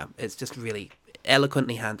 And yeah, it's just really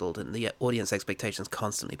eloquently handled, and the audience expectations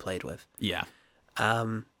constantly played with. Yeah.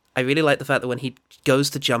 I really like the fact that when he goes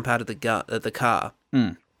to jump out of the car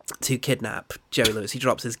to kidnap Jerry Lewis, he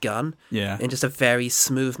drops his gun in just a very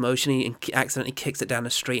smooth motion. He accidentally kicks it down the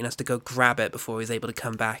street and has to go grab it before he's able to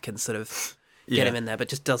come back and sort of get him in there, but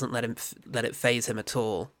just doesn't let it faze him at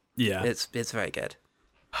all. Yeah, it's very good.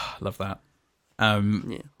 Love that.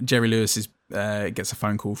 Jerry Lewis gets a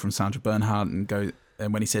phone call from Sandra Bernhard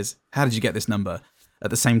and when he says, "How did you get this number?" At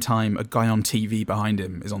the same time, a guy on TV behind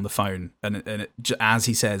him is on the phone, and as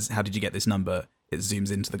he says, "How did you get this number?" it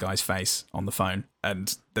zooms into the guy's face on the phone,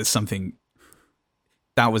 and there's something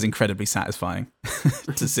that was incredibly satisfying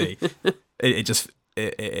to see.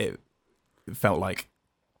 It felt like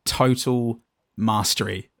total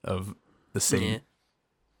mastery of the scene.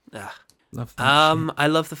 Love that I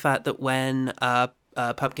love the fact that when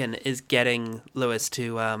Pupkin is getting Lewis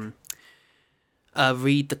to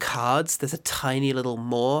read the cards, there's a tiny little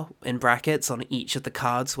more in brackets on each of the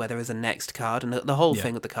cards where there is a next card, and the whole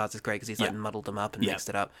thing with the cards is great because he's like muddled them up and mixed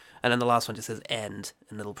it up, and then the last one just says end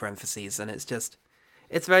in little parentheses, and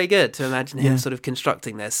it's very good to imagine him sort of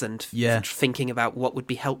constructing this and thinking about what would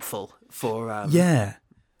be helpful for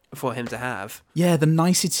for him to have. Yeah, the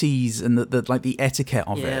niceties and the etiquette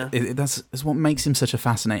of it. That's what makes him such a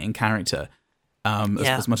fascinating character.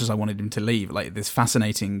 As much as I wanted him to leave, like this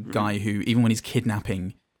fascinating guy who, even when he's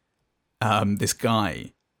kidnapping this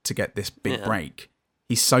guy to get this big break,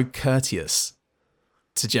 he's so courteous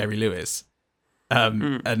to Jerry Lewis,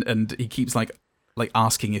 and he keeps like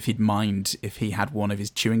asking if he'd mind if he had one of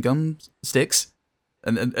his chewing gum sticks,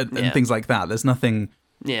 and things like that. There's nothing.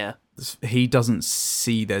 Yeah, he doesn't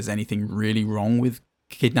see there's anything really wrong with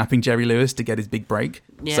kidnapping Jerry Lewis to get his big break.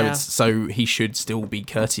 Yeah. So he should still be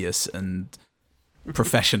courteous and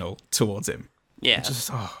professional towards him. Yeah,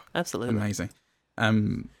 absolutely amazing.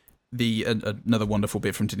 Another wonderful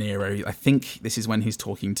bit from De Niro. I think this is when he's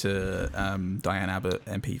talking to Diane Abbott,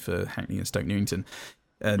 MP for Hackney and Stoke Newington,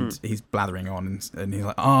 and he's blathering on, and he's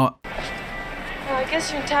like, Well, I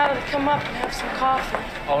guess you're entitled to come up and have some coffee.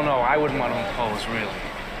 Oh no, I wouldn't want to impose, really.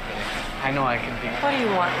 I know I can be. What do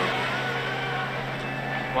you want?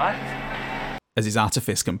 What?" As his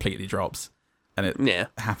artifice completely drops. And it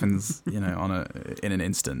happens, in an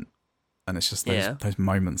instant, and it's just those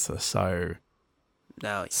moments are so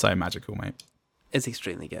magical, mate. It's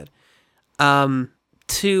extremely good. I'll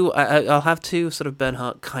have two sort of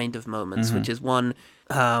Bernhardt kind of moments, which is one.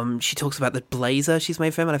 She talks about the blazer she's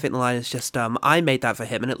made for him, and I think the line is just, "I made that for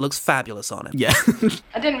him, and it looks fabulous on him." Yeah,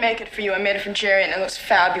 I didn't make it for you. I made it for Jerry, and it looks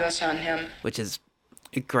fabulous on him. Which is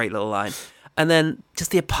a great little line. And then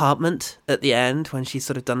just the apartment at the end when she's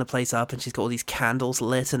sort of done the place up and she's got all these candles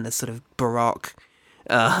lit and this sort of Baroque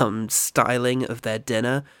styling of their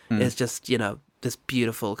dinner is just, this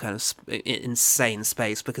beautiful kind of insane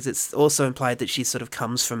space, because it's also implied that she sort of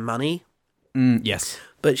comes from money. Yes.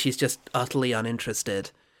 But she's just utterly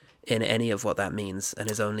uninterested in any of what that means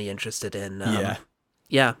and is only interested in,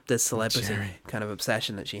 this celebrity kind of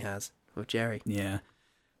obsession that she has with Jerry. Yeah.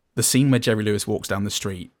 The scene where Jerry Lewis walks down the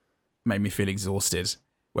street made me feel exhausted,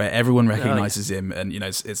 where everyone recognizes him, and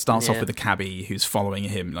it starts off with the cabbie who's following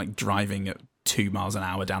him, like driving at 2 miles an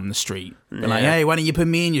hour down the street. They're like, "Hey, why don't you put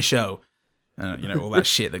me in your show?" All that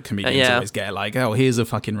shit that comedians always get, like, "Oh, here's a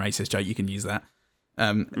fucking racist joke, you can use that."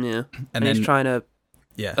 And then he's trying to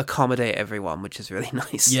accommodate everyone, which is really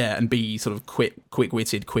nice. Yeah, and be sort of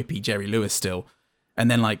quick-witted, quippy Jerry Lewis still. And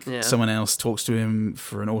then someone else talks to him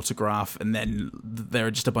for an autograph, and then there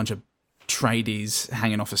are just a bunch of tradies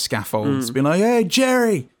hanging off a scaffold, being like, "Hey,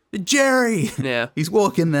 Jerry!" Yeah, he's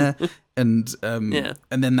walking there, and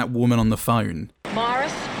then that woman on the phone.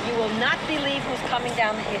 Morris, you will not believe who's coming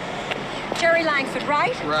down the hill. Jerry Langford,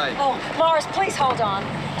 right? Right. Oh, Morris, please hold on.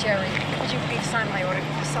 Jerry, would you please sign my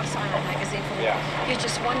magazine for me? Yeah. You're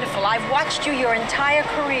just wonderful. I've watched you your entire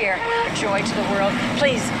career. A joy to the world.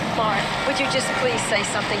 Please, Morris, would you just please say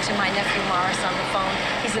something to my nephew Morris on the phone?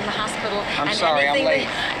 He's in the hospital. I'm sorry, I'm late.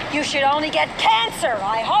 You should only get cancer.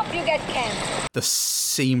 I hope you get cancer. The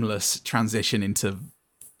seamless transition into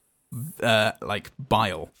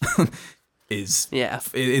bile. is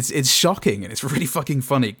it's shocking, and it's really fucking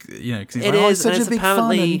funny, you know, because he's it like, is, such and a big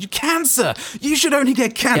apparently fan, and cancer. You should only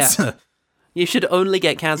get cancer. Yeah. You should only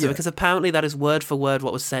get cancer because apparently that is word for word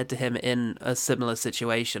what was said to him in a similar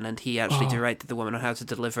situation, and he actually directed the woman on how to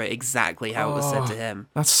deliver it exactly how it was said to him.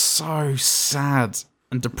 That's so sad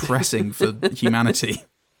and depressing for humanity.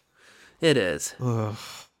 It is. Ugh.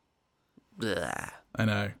 Blah. I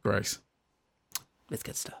know, gross. It's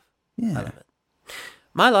good stuff. Yeah. I love it.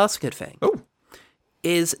 My last good thing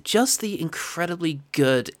is just the incredibly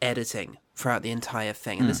good editing throughout the entire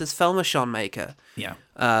thing. And this is Thelma Schoonmaker,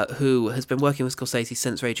 who has been working with Scorsese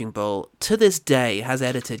since Raging Bull. To this day, has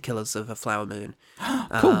edited Killers of a Flower Moon.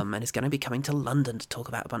 And is going to be coming to London to talk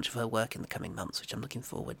about a bunch of her work in the coming months, which I'm looking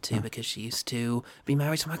forward to because she used to be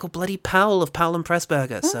married to Michael Bloody Powell of Powell and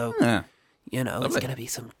Pressburger. So, you know, it's going to be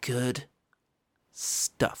some good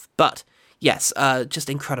stuff. But yes, just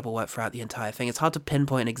incredible work throughout the entire thing. It's hard to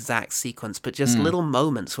pinpoint an exact sequence, but just little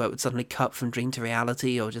moments where it would suddenly cut from dream to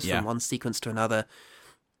reality or just from one sequence to another.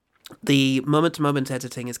 The moment-to-moment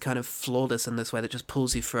editing is kind of flawless in this way that just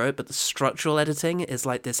pulls you through it, but the structural editing is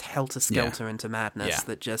like this helter-skelter into madness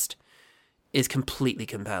that just is completely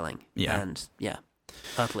compelling. Yeah. And,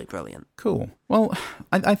 utterly brilliant. Cool. Well,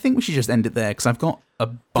 I think we should just end it there, because I've got a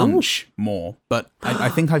bunch more, but I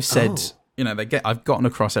think I've said... You know, I've gotten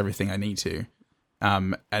across everything I need to,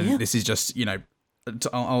 and this is just, you know,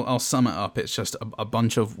 I'll sum it up. It's just a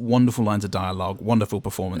bunch of wonderful lines of dialogue, wonderful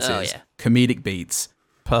performances, comedic beats,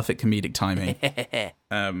 perfect comedic timing,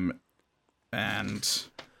 and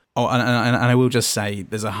I will just say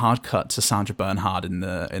there's a hard cut to Sandra Bernhard in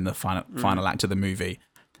the final act of the movie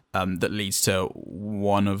that leads to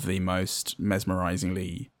one of the most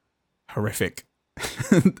mesmerizingly horrific.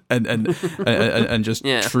 and just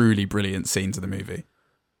truly brilliant scenes of the movie.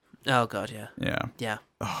 Oh god, yeah.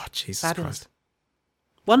 Oh Jesus Fabulous. Christ!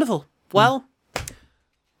 Wonderful. Well,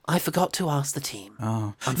 I forgot to ask the team.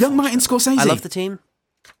 Oh, young Martin Scorsese. I love the team.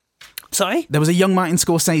 Sorry, there was a young Martin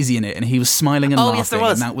Scorsese in it, and he was smiling and laughing. Yes, there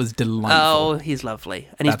was. And that was delightful. Oh, he's lovely,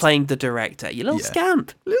 and he's playing the director. You little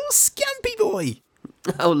scamp, little scampy boy.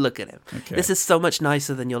 Oh, look at him. Okay. This is so much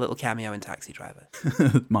nicer than your little cameo in Taxi Driver.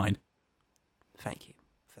 Mine. Thank you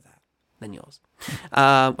for that. Then yours.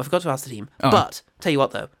 I forgot to ask the team. But, tell you what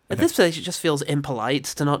though, at this stage it just feels impolite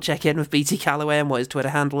to not check in with BT Calloway and what his Twitter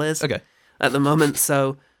handle is at the moment.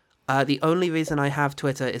 So the only reason I have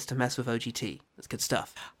Twitter is to mess with OGT. That's good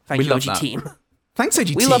stuff. Thank you, OG team. Thanks, OG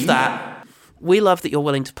team. We love that. We love that you're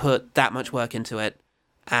willing to put that much work into it,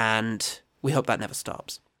 and we hope that never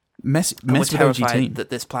stops. Mess we're with terrified OGT.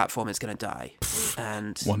 that this platform is going to die,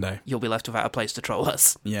 and one day you'll be left without a place to troll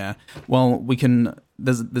us. Yeah, well, we can.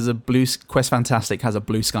 There's a blue Quest Fantastic has a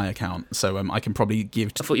Blue Sky account, so I can probably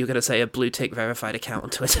give. I thought you were going to say a blue tick verified account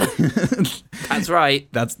on Twitter. That's right.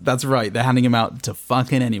 That's right. They're handing them out to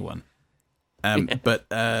fucking anyone. But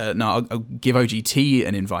no, I'll give OGT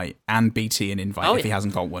an invite and BT an invite if he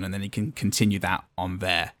hasn't got one, and then he can continue that on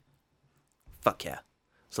there. Fuck yeah!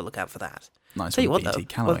 So look out for that. Nice. Tell you what, BT though,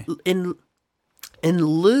 Calloway. in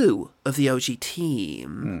lieu of the OG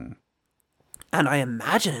team, and I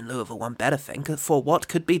imagine in lieu of a one better thing, for what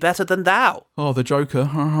could be better than thou? Oh, the Joker.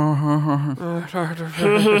 Oh,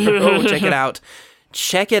 check it out.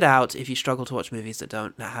 Check it out if you struggle to watch movies that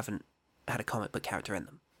haven't had a comic book character in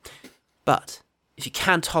them. But if you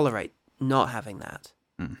can tolerate not having that,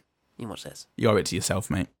 you can watch this. You owe it to yourself,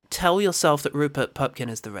 mate. Tell yourself that Rupert Pupkin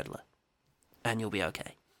is the Riddler, and you'll be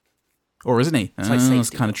okay. Or isn't he? It's like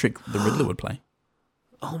that's the kind of trick the Riddler would play.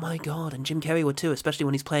 Oh my god, and Jim Carrey would too, especially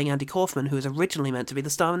when he's playing Andy Kaufman, who is originally meant to be the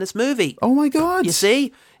star in this movie. Oh my god. You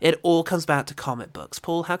see? It all comes back to comic books.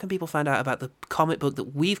 Paul, how can people find out about the comic book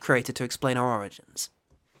that we've created to explain our origins?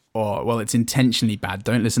 Oh, well, it's intentionally bad.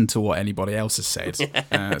 Don't listen to what anybody else has said,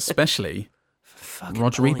 especially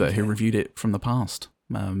Roger Ebert, who reviewed it from the past.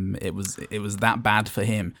 It was that bad for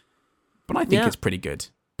him. But I think it's pretty good.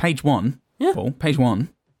 Page 1, Paul, page 1.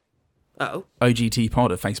 OGT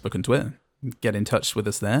Pod at Facebook and Twitter. Get in touch with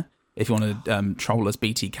us there if you want to troll us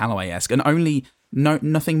BT Calloway-esque. And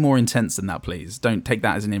nothing more intense than that, please. Don't take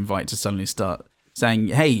that as an invite to suddenly start saying,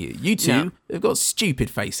 hey, you two have got stupid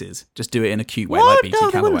faces. Just do it in a cute way like BT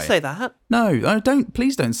Calloway. No, I wouldn't say that. No,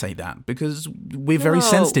 please don't say that, because we're very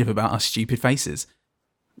sensitive about our stupid faces.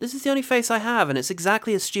 This is the only face I have, and it's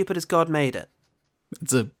exactly as stupid as God made it.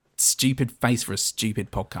 It's a stupid face for a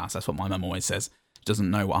stupid podcast. That's what my mum always says. She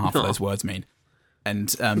doesn't know what half of those words mean.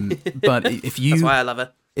 And but if you, that's why I love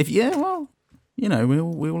her. We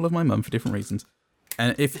all love my mum for different reasons.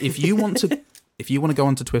 And if you want to go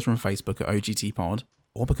onto Twitter and Facebook at OGT Pod,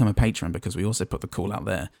 or become a patron, because we also put the call out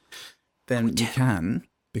there, then you can,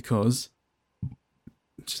 because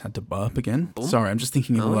Just had to burp again. Boom. Sorry, I'm just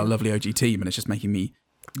thinking of all our lovely OG team, and it's just making me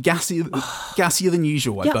gassier than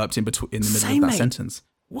usual. I burped in the middle of that sentence.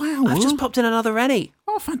 Wow. I've just popped in another Rennie.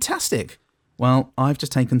 Oh, fantastic. Well, I've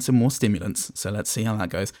just taken some more stimulants, so let's see how that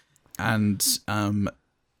goes. And,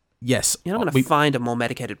 yes. You're not going to find a more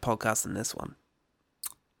medicated podcast than this one.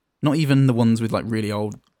 Not even the ones with, like, really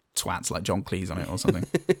old twats like John Cleese on it or something.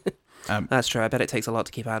 That's true. I bet it takes a lot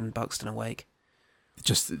to keep Adam Buxton awake.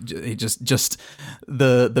 Just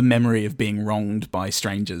the memory of being wronged by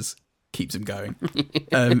strangers keeps him going.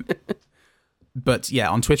 But yeah,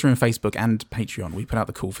 on Twitter and Facebook and Patreon, we put out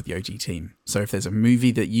the call for the OG team. So if there's a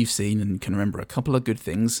movie that you've seen and can remember a couple of good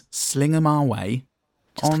things, sling them our way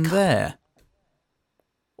on there.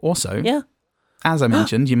 Also, as I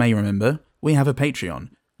mentioned, you may remember, we have a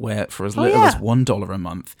Patreon where for as little as $1 a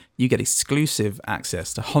month, you get exclusive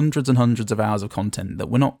access to hundreds and hundreds of hours of content that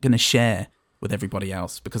we're not going to share with everybody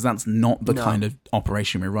else, because that's not the kind of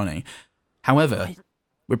operation we're running. However,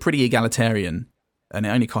 we're pretty egalitarian, and it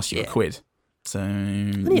only costs you £1. So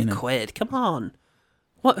only £1? Come on.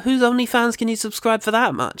 Whose OnlyFans can you subscribe for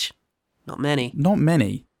that much? Not many. Not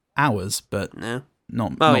many hours, but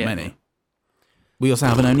not many. We also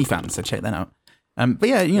have an OnlyFans, so check that out. But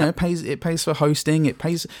yeah, it pays for hosting. It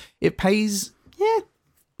pays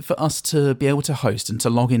for us to be able to host and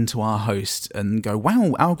to log into our host and go,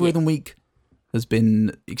 wow, Algorithm Week has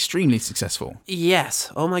been extremely successful. Yes.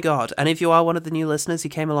 Oh my God. And if you are one of the new listeners who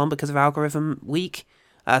came along because of Algorithm Week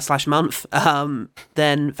 /month,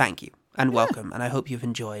 then thank you and welcome. And I hope you've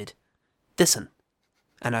enjoyed this'n.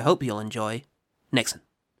 And I hope you'll enjoy Nixon.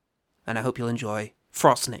 And I hope you'll enjoy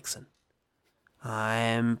Frost Nixon.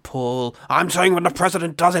 I'm Paul. I'm saying when the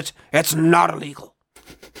president does it, it's not illegal.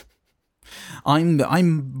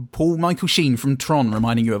 I'm Paul Michael Sheen from Tron,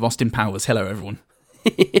 reminding you of Austin Powers. Hello, everyone.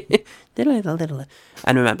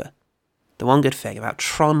 And remember, the one good thing about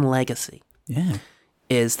Tron Legacy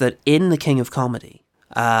is that in the King of Comedy,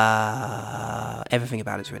 everything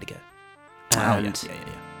about it is really good. And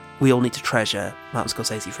we all need to treasure Martin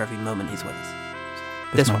Scorsese for every moment he's with us.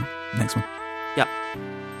 This one. Next one. Yep.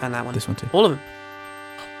 And that one. This one too. All of them.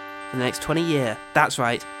 In the next 20 years. That's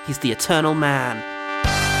right. He's the eternal man.